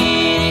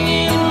meaning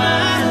in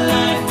my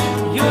life.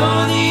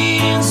 You're the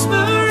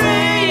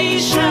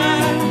inspiration.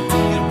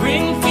 You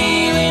bring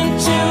feeling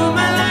to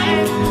my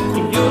life.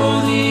 You're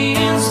the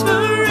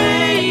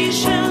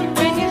inspiration.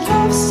 When you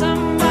love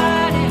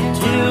somebody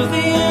till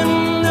the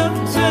end of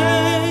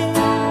time.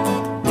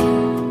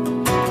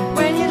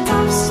 When you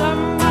love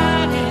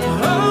somebody,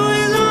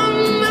 always on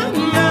my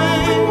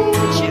mind.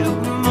 You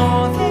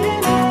more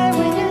than I.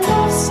 When you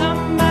love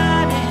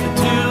somebody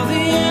till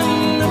the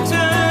end of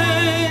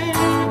time.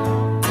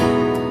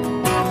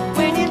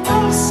 When you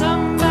love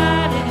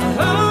somebody,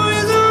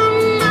 always on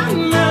my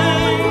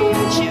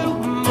mind. You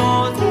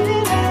more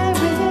than I.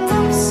 When you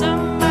love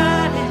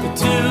somebody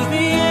till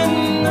the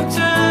end of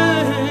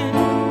time.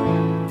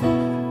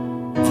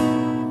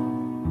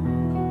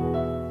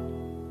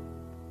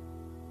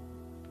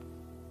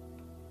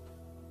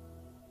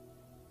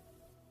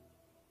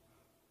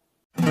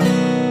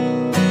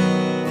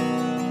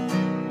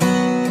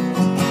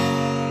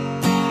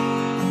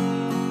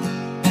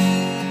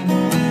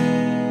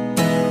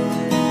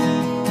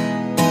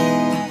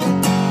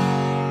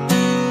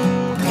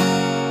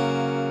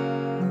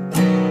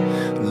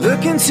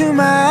 Look into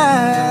my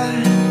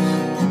eyes,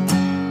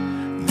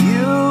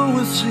 you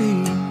will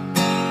see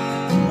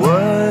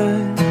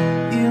what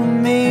you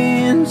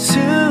mean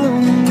to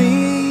me.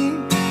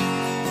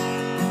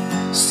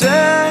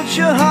 Search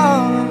your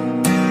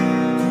heart,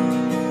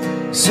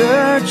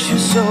 search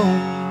your soul,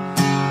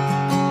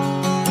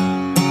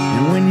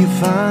 and when you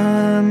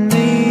find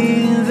me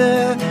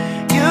there,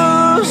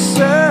 you'll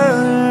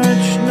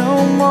search no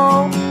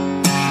more.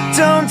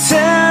 Don't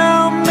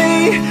tell me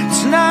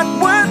it's not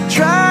worth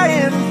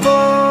trying for.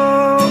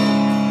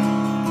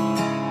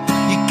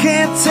 You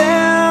can't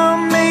tell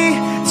me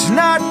it's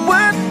not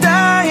worth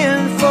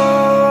dying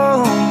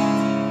for.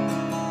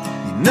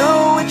 You know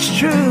it's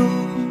true.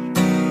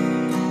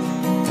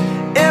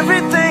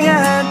 Everything I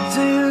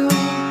do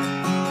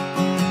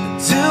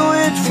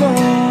it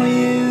for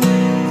you.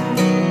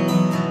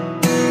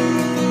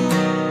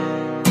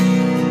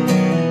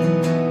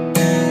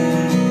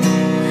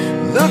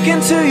 Look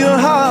into your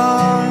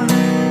heart,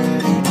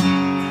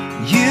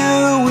 you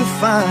will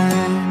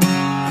find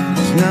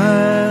there's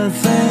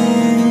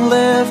nothing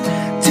left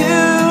to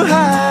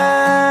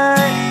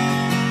hide.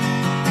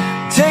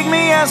 Take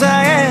me as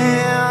I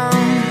am,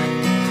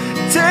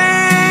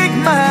 take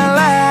my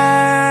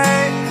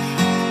life.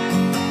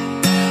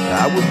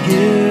 I would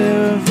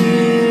give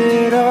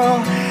it all,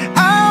 I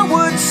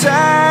would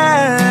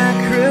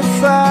sacrifice.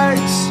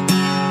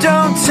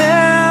 Don't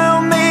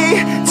tell me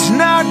it's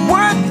not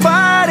worth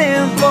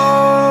fighting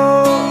for.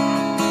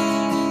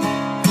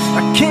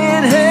 I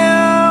can't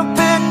help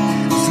it,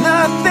 there's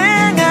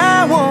nothing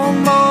I want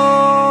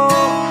more.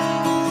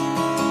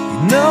 You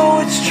know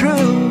it's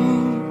true.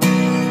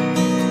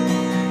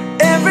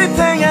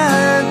 Everything I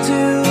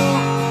do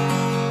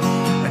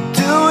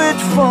it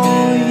for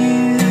you.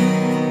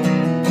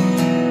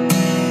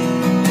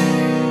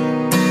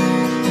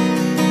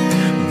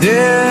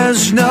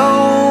 There's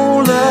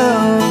no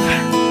love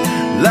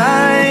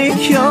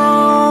like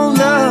your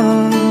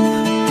love,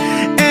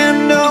 and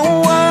no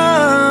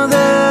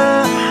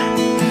other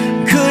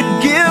could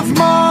give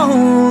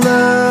more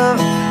love.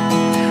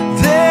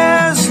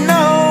 There's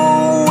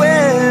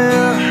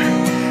nowhere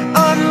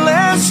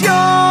unless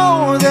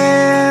you're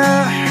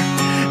there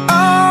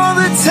all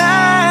the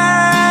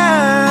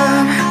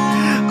time,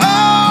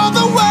 all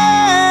the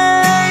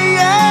way,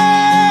 yeah.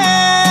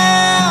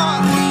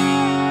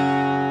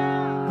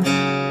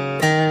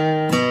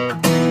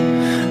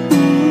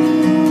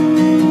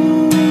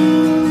 Ooh.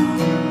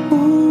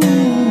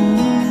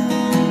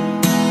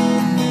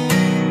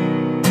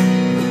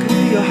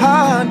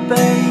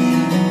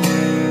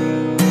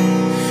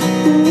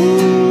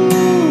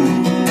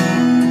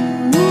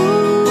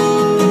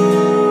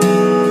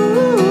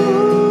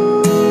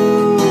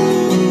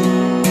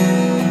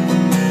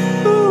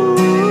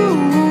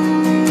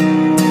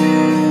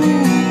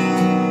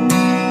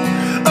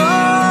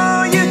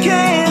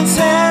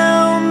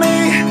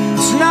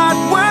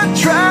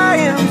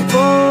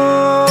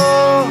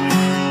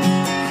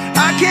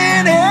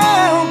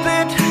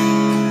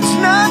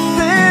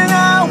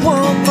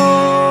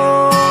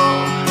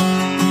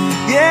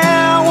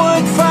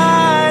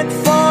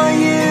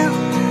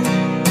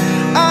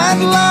 that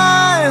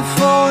life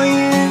for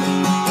you,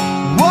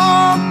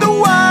 walk the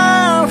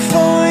wire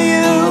for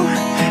you,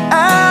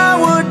 I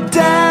would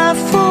die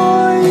for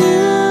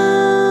you.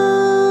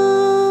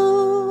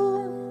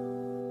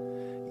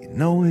 You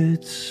know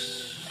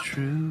it's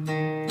true,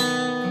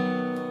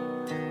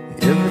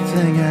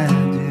 everything I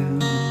do,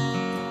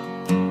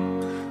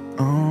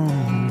 I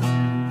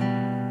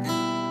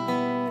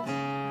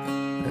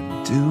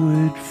do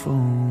it for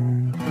you.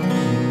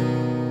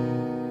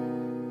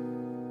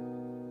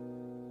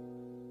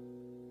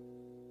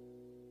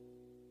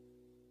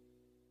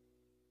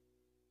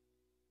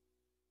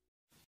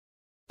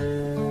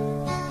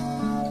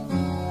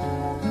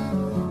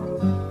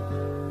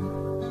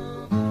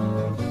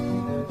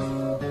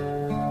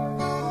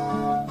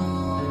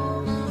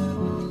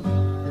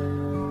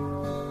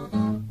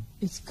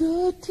 It's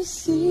good to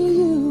see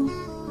you.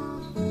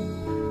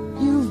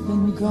 You've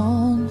been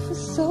gone for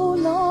so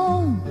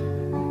long.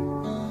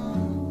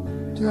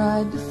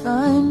 Tried to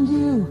find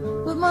you,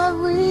 but my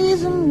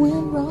reason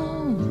went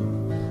wrong.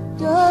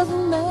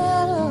 Doesn't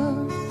matter,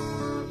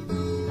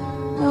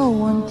 no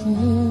one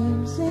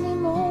cares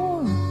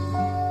anymore.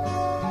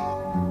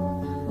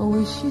 I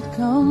wish you'd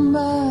come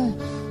by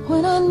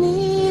when I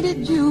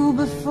needed you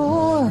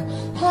before.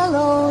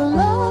 Hello,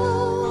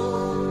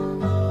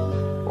 love,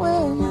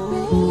 where you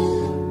been?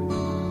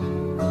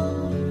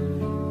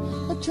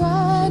 I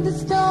tried to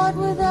start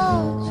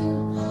without you,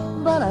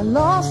 but I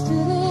lost it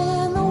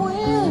in the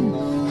wind.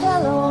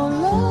 Hello,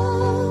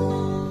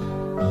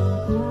 love,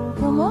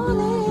 come on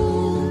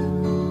in.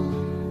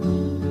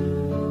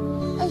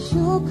 I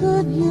sure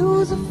could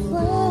use a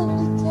friend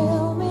to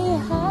tell me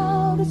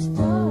how to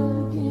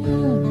start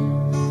again.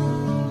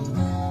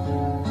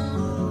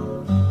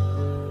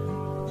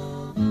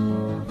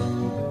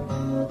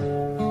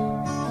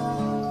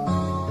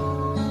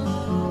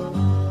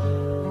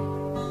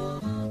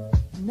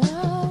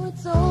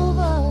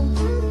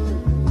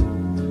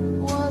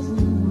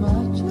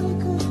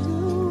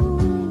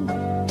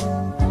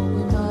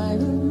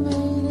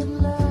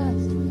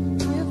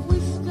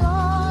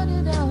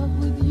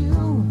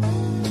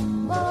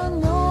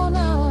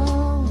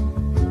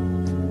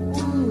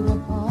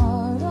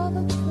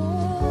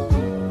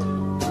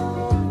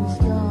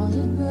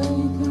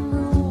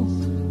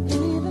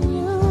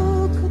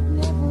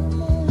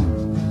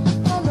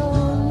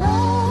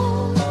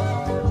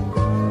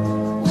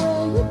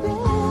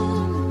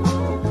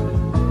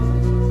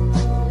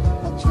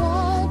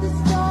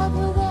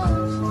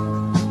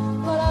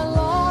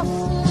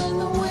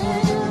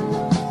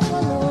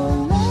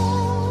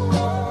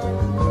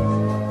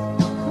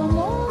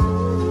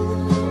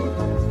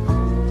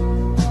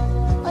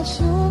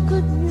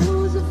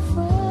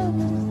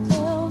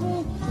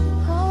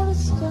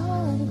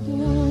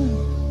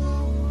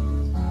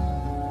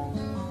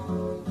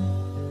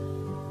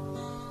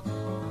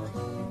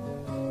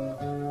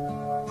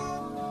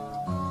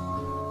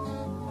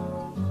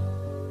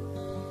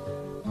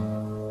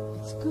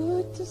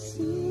 To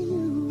see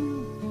you,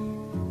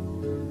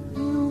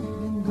 you've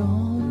been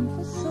gone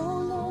for so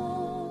long.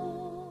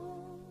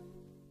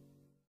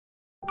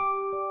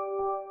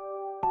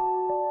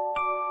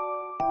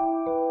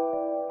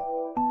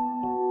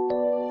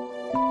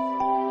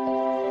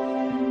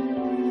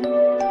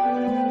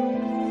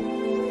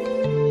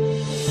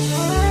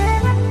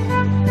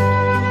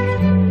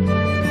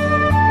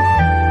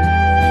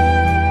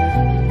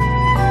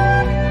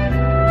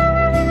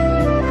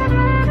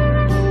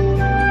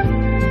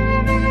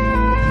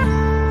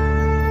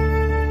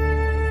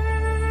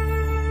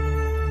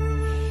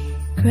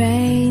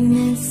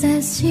 Greatness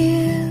as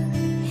you,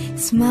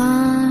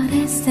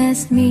 smartest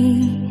as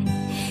me.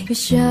 You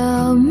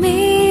show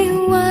me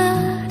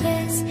what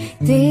is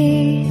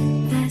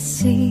deep as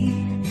sea.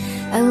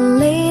 A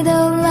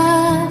little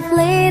love,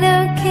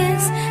 little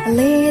kiss, a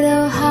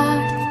little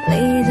heart,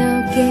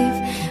 little gift,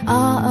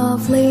 all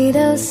of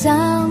little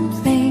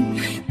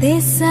something.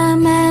 These are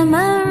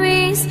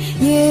memories.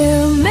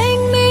 You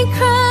make me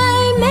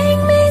cry,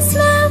 make me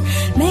smile,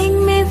 make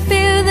me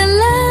feel that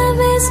love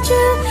is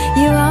true.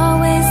 You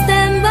always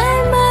stand by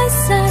my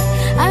side,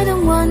 I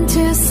don't want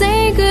to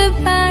say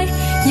goodbye.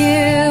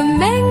 You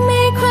make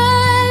me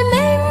cry,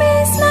 make me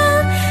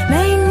smile,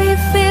 make me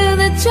feel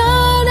the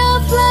joy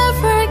of love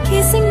for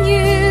kissing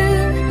you.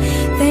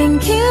 Thank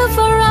you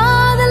for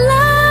all the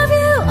love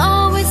you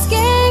always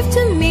gave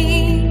to me.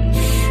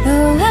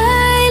 Oh,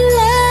 I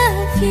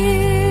love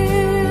you.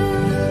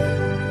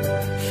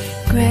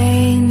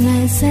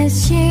 Greatness as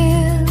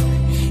you,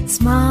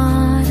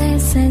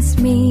 smartest as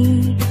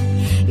me.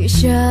 You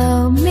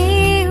show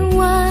me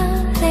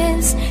what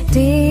is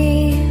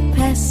deep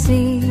as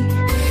sea.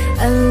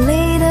 A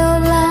little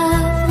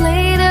love,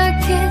 little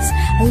kiss,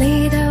 a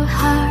little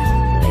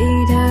heart,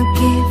 little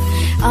gift,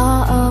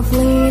 all of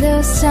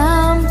little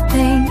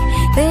something.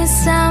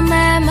 These are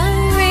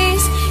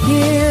memories.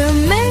 You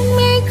make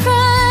me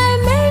cry,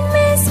 make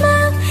me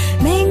smile,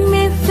 make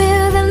me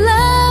feel that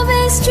love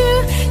is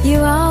true. You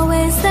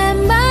always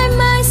stand by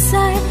my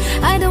side,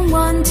 I don't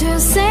want to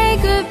say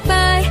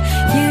goodbye.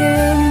 You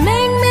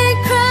make me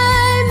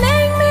cry,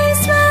 make me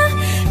smile,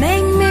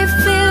 make me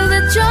feel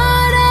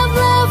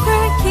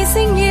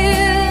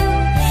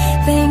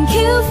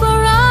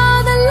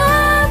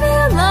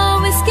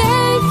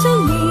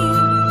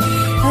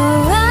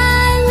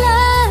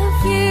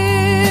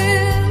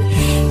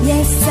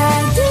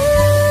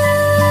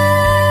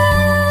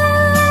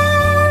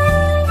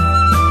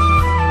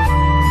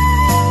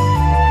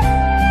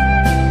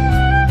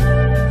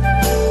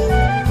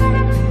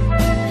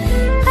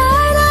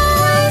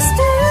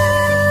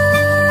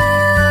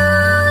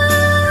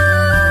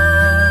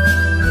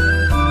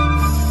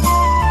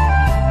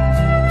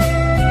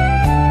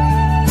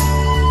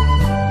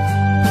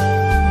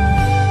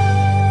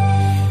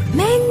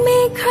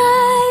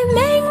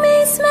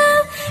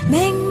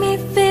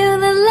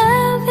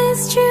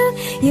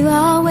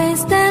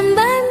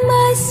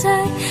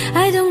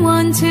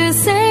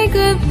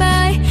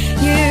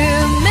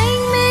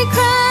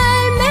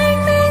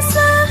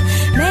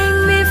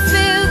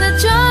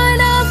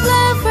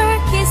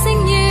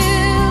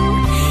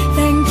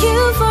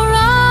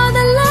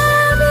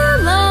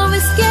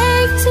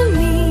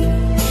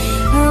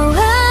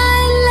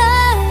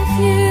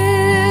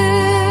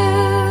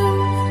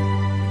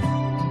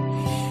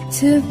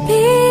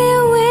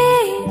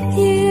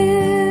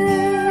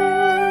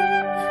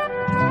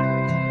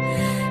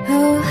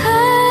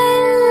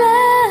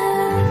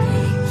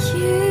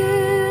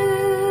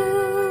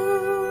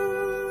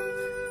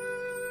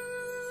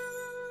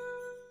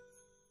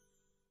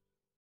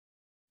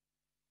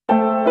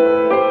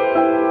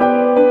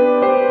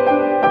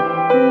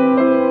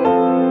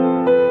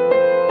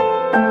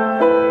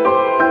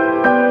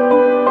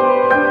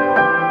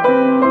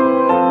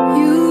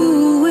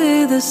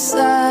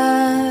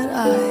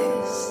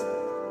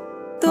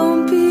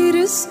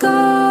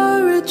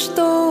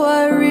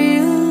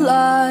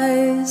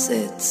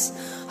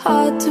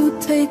hard to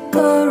take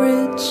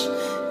courage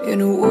in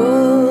a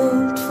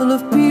world full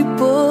of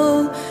people.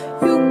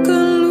 You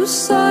can lose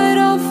sight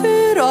of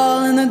it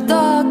all, and the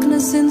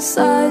darkness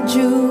inside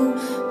you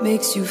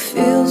makes you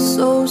feel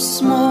so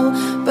small.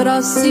 But I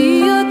see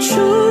your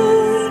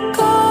true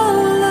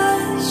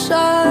colors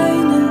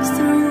shining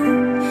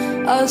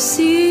through. I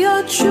see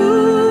your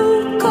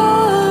true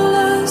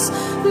colors,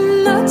 and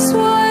that's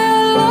why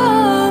I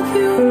love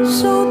you.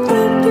 So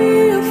don't be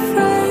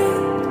afraid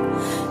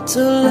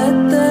to let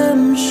them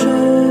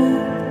show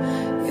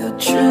your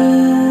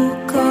true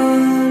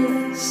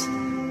colors.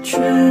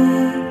 True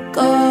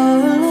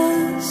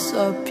colors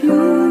are beautiful.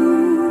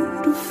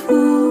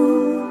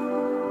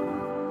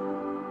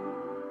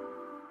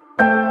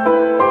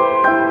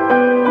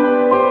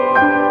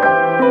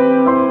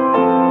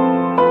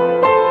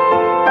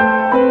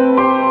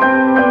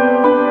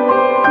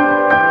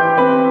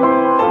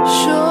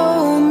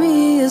 Show me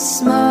a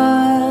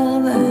smile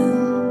then.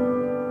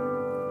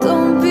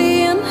 Don't be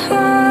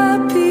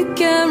unhappy.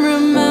 Can't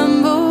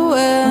remember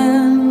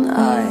when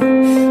I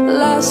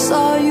last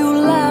saw you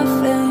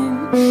laughing.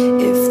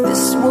 If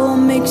this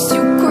world makes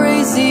you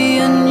crazy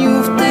and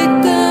you've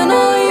taken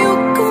all you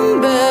can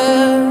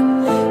bear,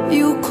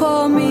 you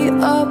call me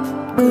up,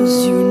 'cause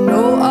you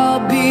know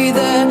I'll be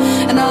there.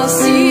 And I'll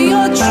see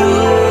your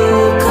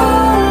true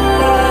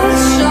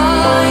colors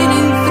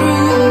shining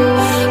through.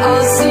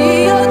 I'll see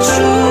your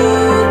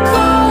true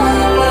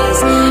colors,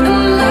 and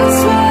that's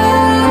why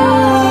I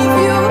love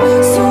you.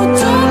 So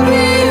don't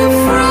be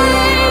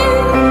afraid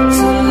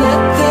to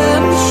let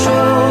them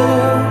show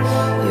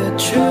your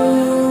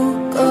true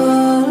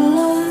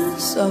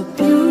colors are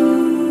beautiful.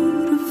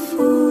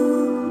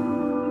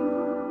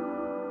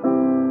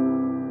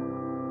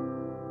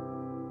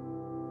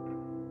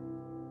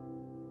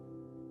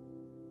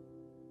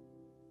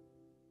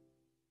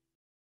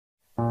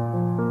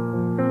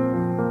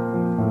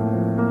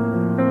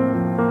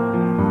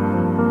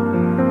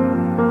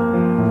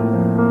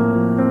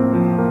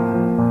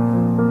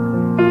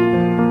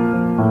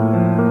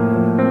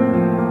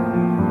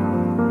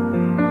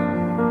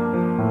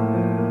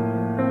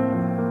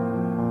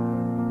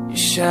 You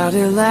shout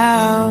it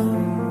loud,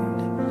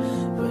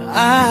 but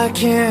I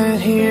can't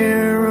hear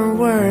a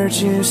word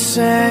you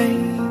say.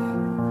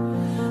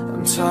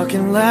 I'm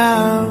talking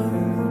loud,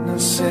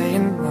 not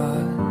saying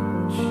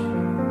much.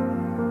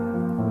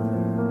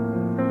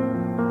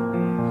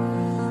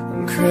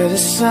 I'm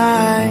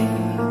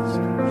criticized,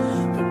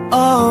 but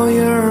all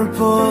your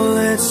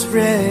bullets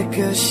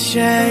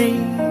ricochet.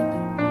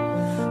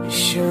 You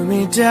shoot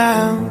me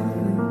down,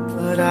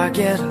 but I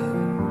get up.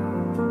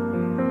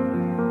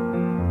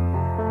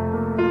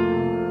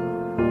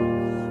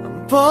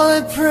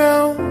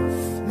 Bulletproof,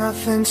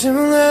 nothing to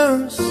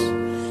lose.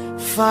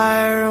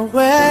 Fire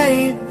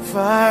away,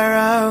 fire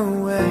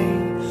away.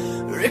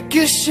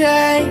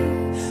 Ricochet,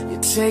 you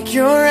take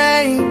your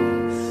aim.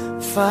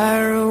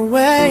 Fire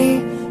away,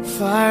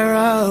 fire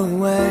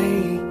away.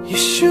 You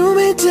shoot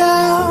me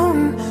down,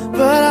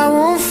 but I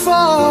won't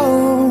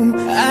fall.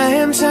 I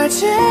am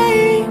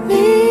titanium.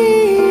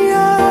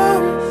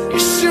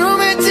 You shoot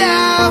me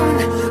down,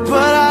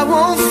 but I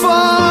won't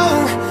fall.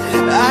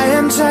 I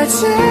am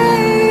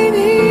titanium.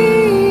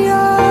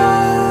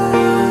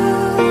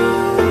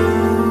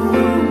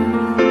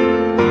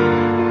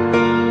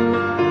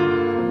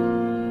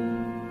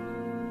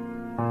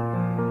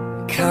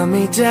 Cut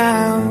me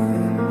down,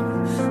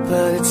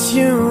 but it's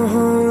you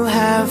who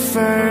have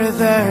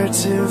further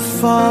to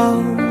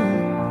fall.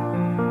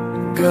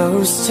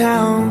 Ghost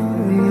town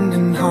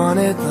and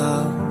haunted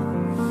love.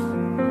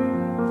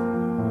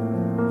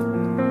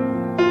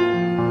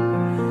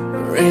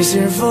 Raise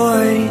your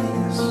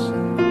voice.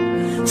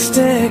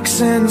 Sticks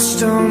and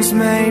stones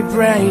may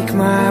break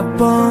my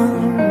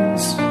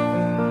bones.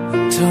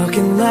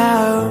 Talking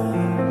loud,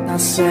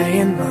 not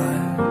saying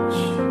much.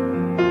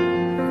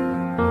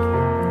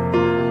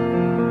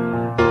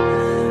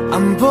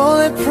 I'm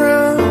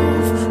bulletproof,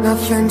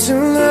 nothing to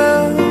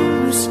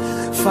lose.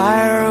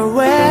 Fire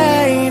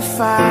away,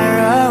 fire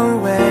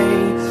away.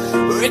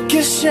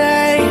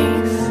 Ricochet,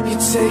 you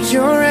take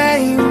your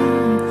aim.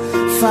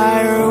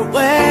 Fire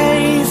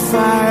away,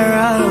 fire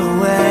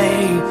away.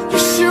 You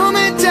shoot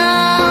me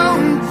down,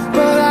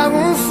 but I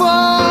won't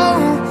fall.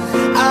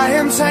 I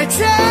am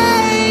titanium.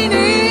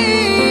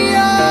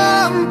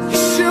 You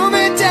shoot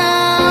me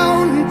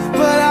down,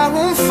 but I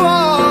won't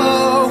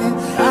fall.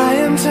 I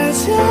am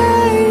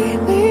titanium.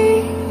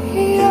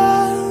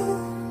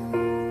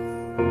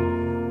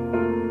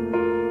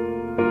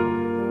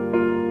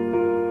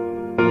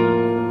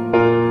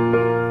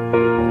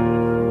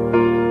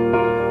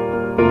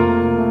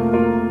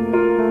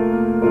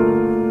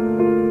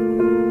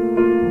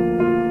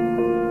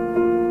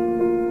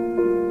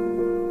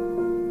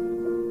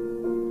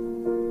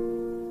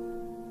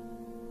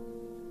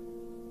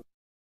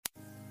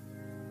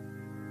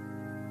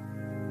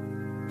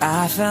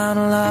 I found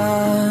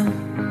love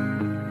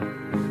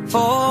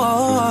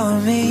for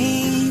me.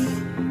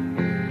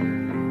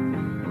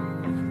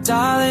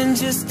 Darling,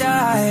 just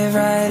dive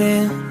right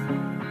in.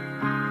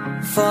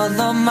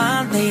 Follow my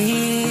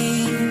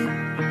lead.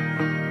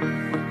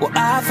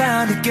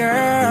 found a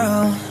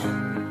girl,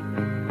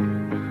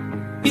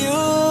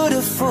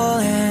 beautiful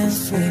and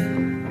sweet.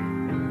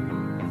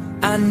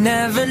 I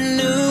never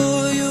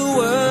knew you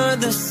were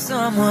the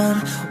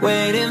someone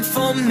waiting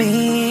for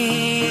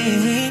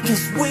me.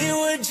 'Cause we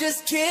were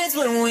just kids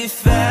when we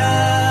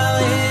fell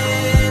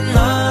in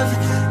love,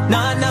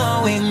 not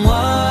knowing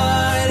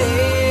what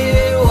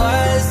it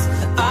was.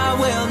 I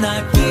will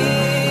not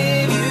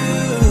give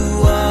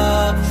you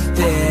up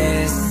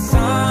this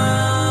time.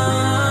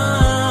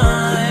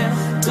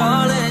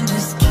 Darling,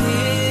 just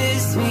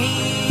kiss me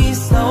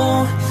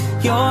slow.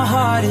 Your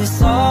heart is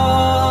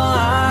all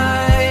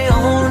I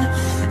own,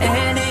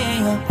 and in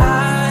your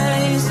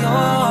eyes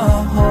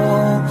you're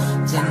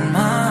holding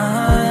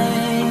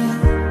mine.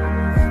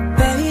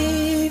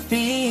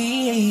 Baby,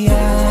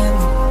 I'm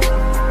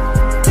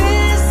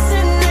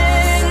dancing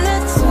in the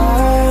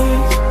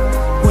dark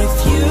with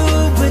you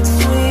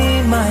between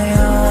my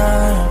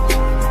arms,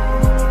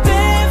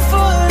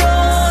 barefoot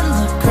on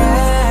the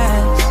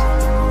grass,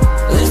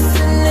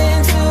 listening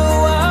to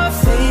our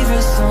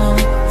favorite song.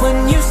 When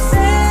you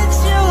said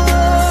you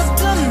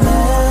looked a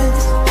mess,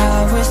 I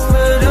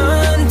whispered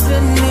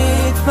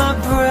underneath my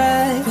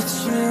breath, but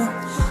you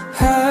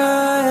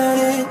heard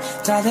it.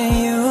 Darling,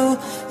 you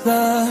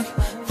look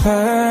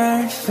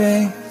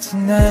perfect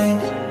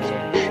tonight.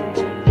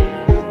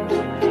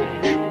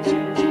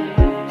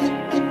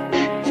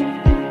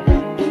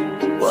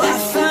 Well, I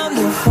found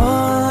a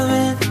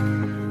woman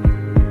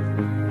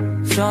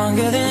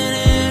stronger than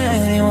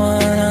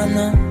anyone I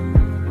know.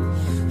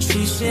 She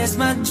shares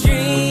my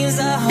dreams.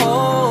 I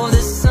hope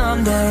that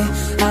someday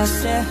I'll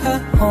share her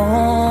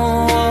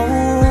home.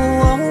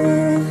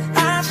 I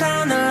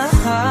found a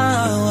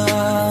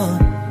love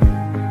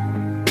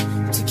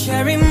to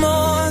carry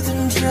more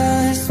than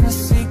just my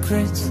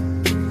secrets,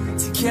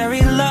 to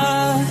carry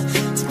love,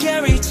 to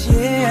carry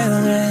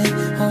children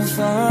home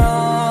for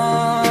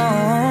all.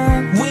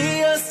 We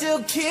are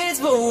still kids,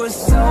 but we're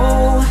so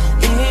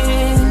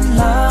in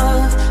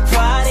love,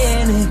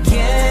 fighting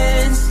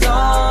against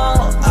all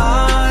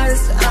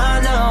odds. I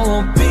know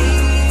we'll be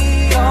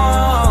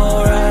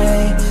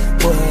alright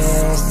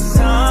with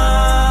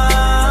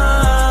time.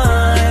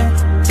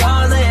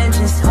 Darling,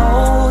 just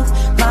hold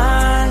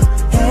my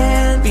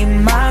hand, be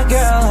my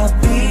girl, I'll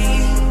be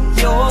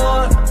your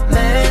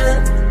man.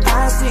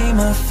 I see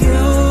my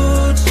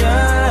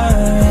future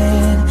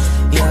in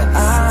your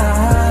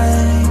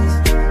eyes.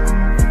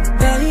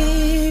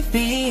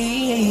 Baby,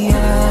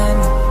 I'm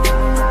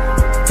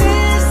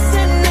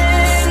dancing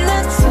in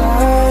the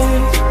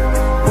dark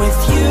with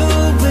you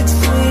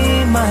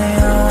between my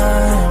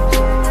arms,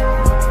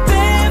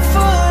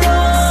 barefoot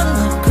on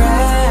the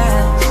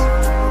grass,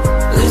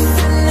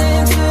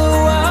 listening to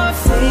our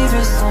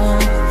favorite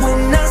song.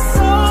 When I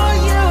saw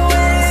you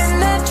in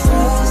that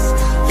dress,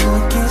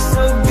 looking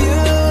so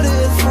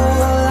beautiful,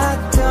 I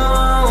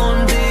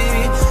don't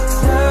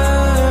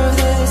deserve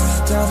this.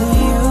 Darling,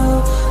 you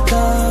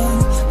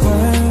look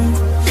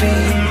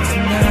perfect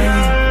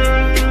tonight.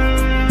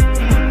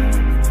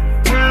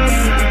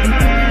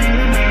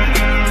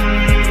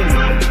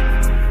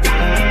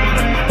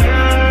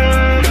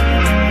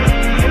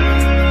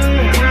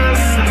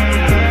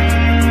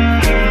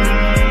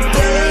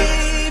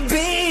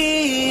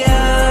 Baby,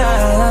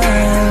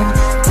 I'm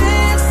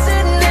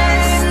dancing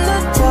in the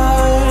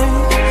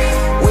dark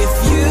with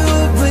you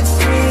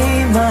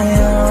between my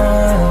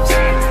arms,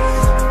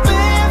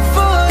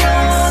 barefoot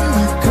on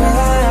the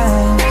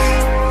grass,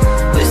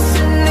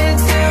 listening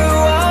to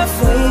our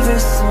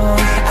favorite song.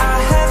 I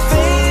have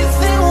faith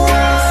in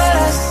what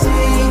I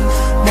see.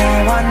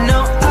 Now I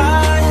know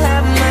I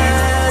have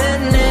met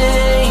an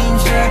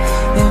angel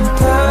in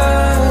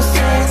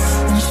person,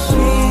 and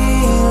she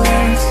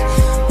looks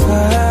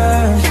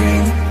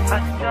perfect. I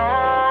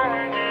don't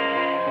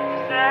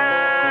deserve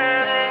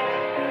it.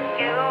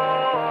 You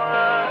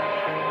look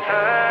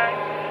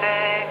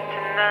perfect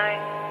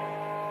tonight.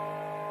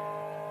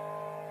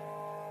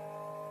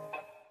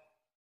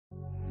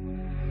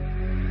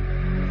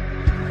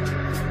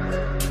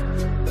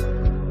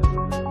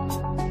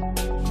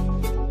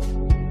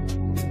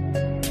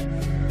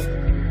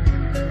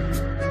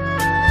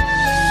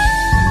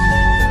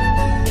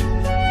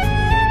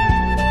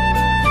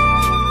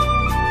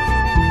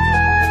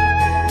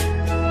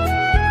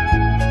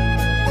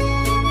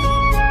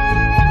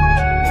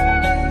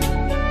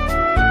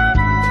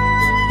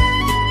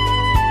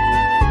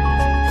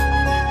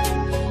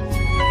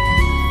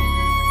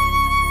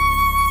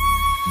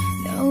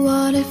 Now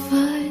what if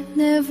I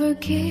never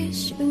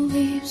kiss your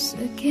lips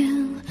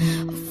again,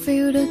 or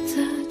feel the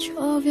touch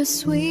of your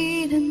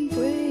sweet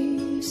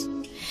embrace?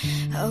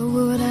 How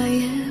would I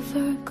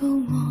ever go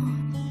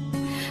on?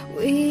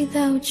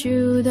 Without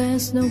you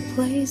there's no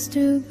place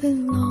to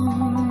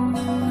belong.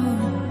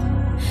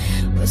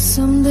 But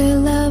someday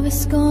love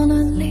is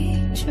gonna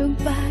lead you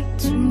back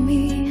to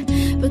me,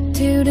 but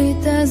till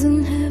it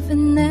doesn't have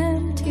an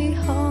empty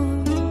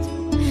heart.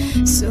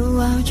 So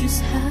I'll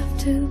just have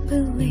to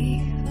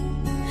believe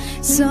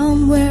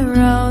somewhere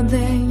out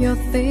there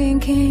you're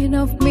thinking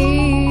of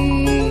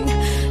me.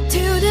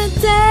 Till the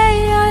day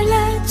I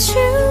let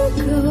you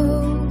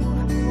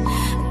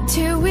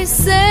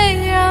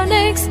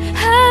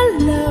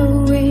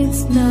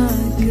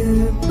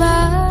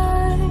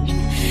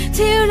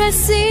I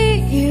see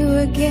you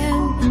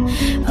again.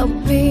 I'll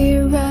be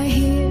right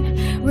here,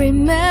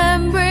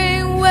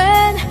 remembering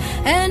when.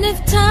 And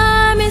if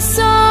time is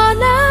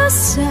on our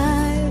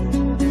side,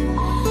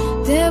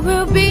 there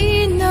will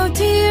be no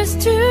tears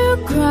to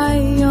cry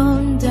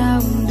on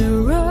down the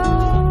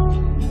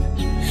road.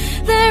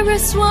 There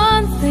is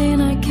one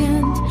thing I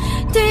can't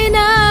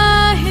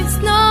deny, it's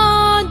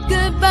not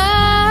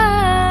goodbye.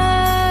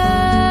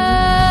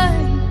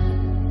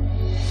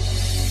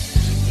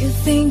 You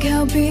think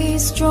I'll be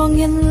strong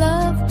in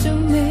love to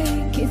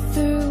make it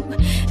through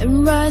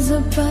and rise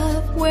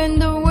above when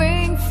the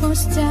rain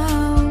falls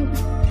down.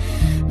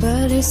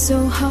 But it's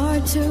so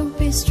hard to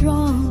be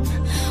strong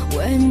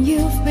when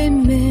you've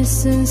been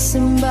missing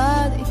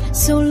somebody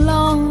so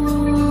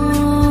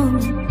long.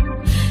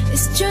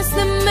 It's just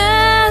a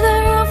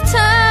matter of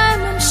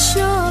time, I'm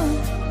sure.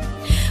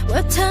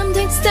 Well, time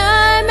takes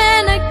time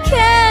and I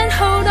can't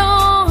hold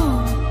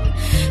on.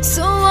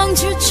 So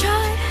won't you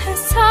try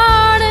as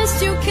hard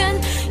as you can?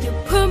 You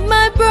put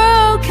my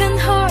broken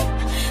heart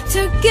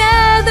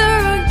together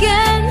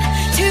again.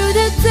 Till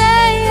the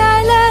day I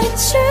let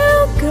you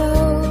go,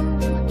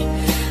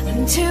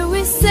 until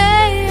we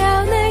say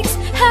our next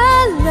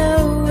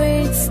hello,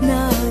 it's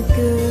not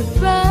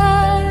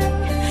goodbye.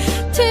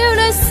 Till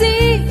I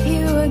see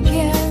you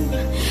again,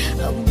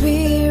 I'll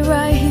be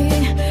right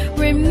here,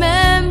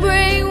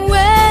 remembering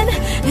when.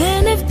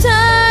 And if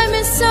time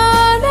is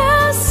on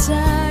our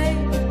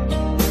side,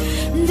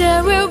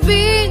 there will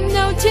be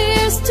no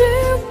tears to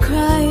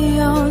cry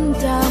on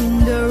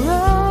down the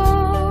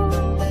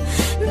road.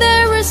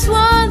 There is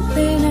one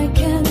thing I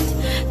can't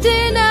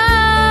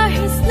deny,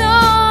 it's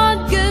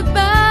not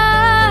goodbye.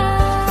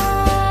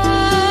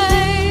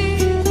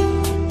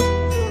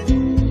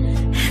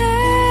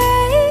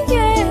 Hey,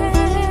 yeah,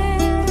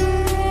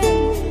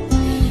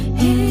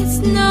 it's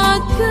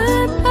not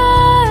goodbye.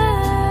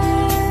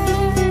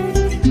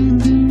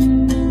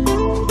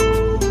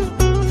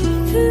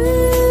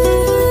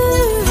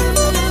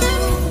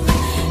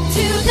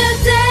 Till the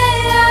day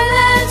I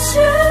let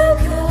you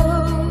go,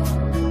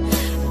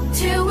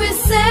 till we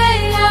say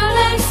our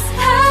next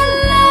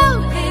hello,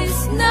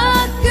 it's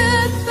not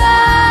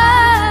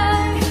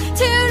goodbye.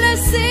 Till I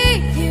see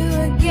you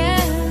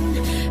again,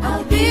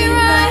 I'll be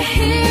right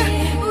here,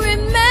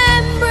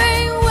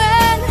 remembering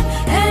when.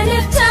 And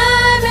if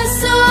time is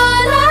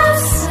on our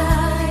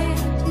side,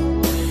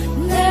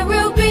 there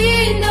will be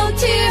no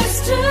tears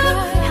to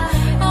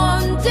cry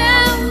on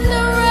down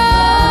the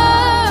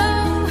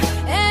road.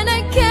 And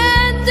I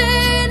can't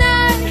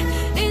deny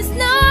it's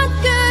not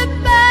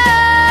goodbye.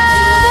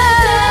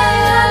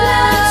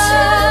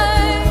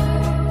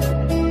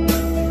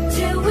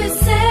 Till we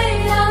say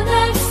our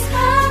next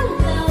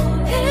hello,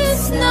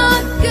 it's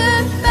not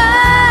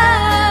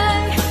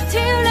goodbye.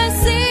 Till I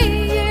see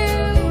you,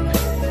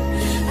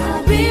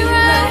 I'll be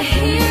right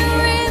here,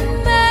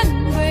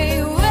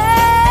 remembering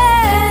when.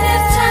 And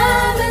if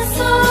time is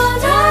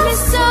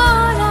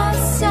on our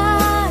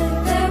side,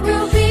 there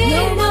will be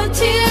no more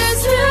tears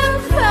to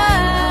cry.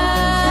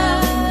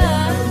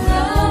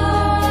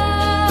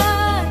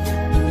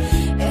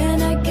 And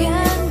I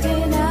can't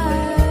deny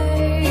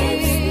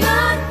it's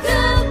not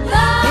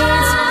goodbye.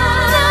 It's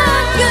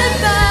not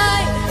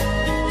goodbye.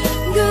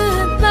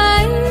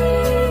 Goodbye.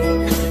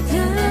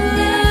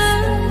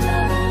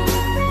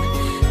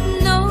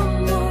 No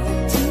more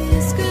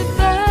tears.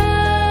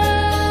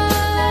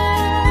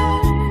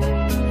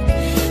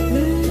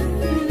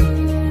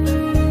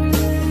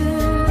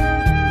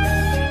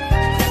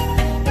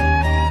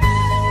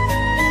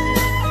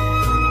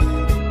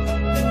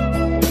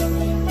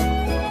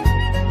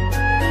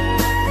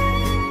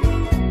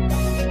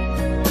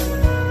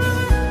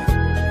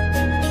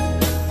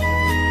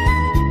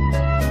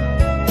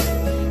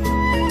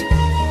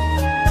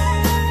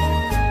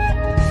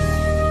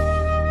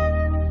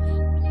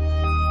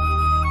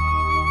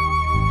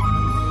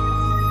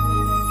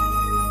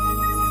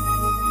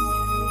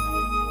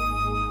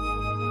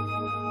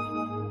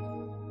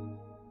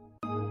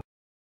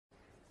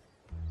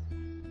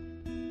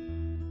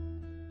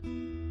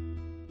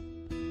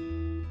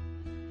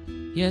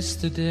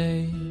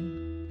 Yesterday,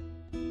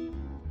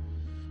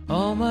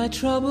 all my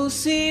troubles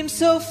seem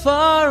so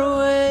far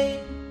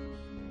away.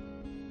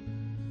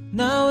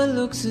 Now it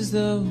looks as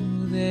though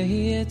they're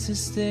here to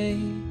stay.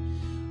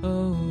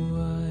 Oh,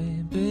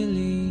 I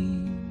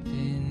believed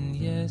in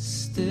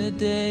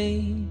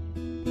yesterday.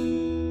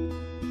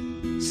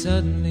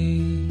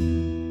 Suddenly,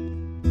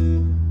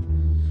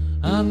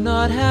 I'm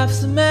not half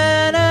the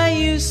man I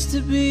used to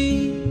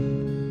be.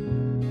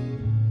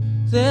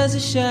 There's a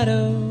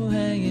shadow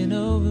hanging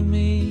over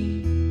me.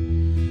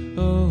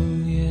 Oh,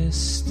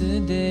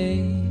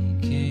 yesterday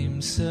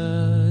came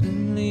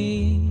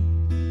suddenly.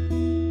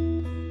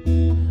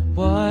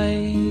 Why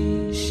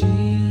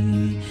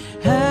she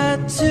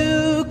had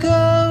to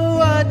go,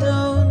 I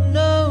don't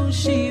know,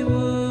 she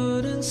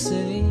wouldn't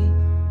say.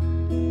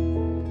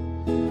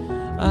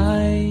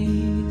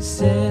 I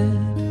said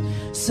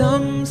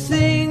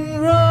something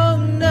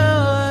wrong,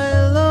 now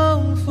I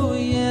long for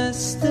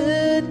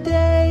yesterday.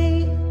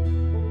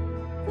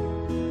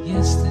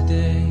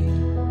 Yesterday,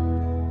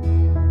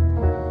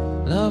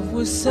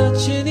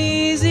 such an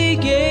easy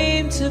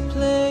game to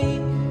play.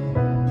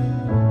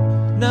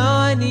 Now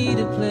I need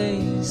a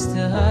place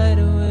to hide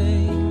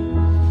away.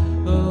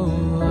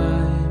 Oh,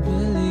 I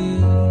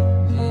believe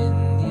in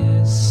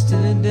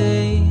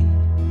yesterday.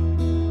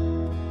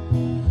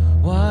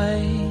 Why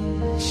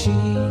she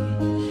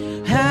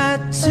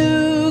had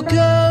to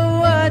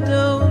go, I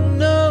don't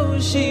know,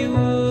 she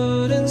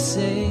wouldn't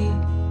say.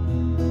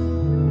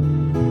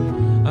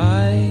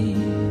 I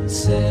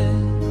said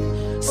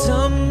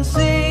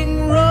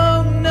something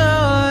wrong,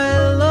 now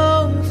I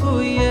long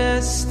for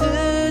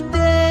yesterday.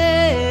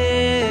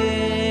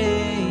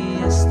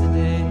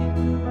 Yesterday,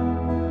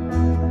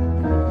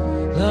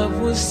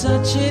 love was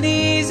such an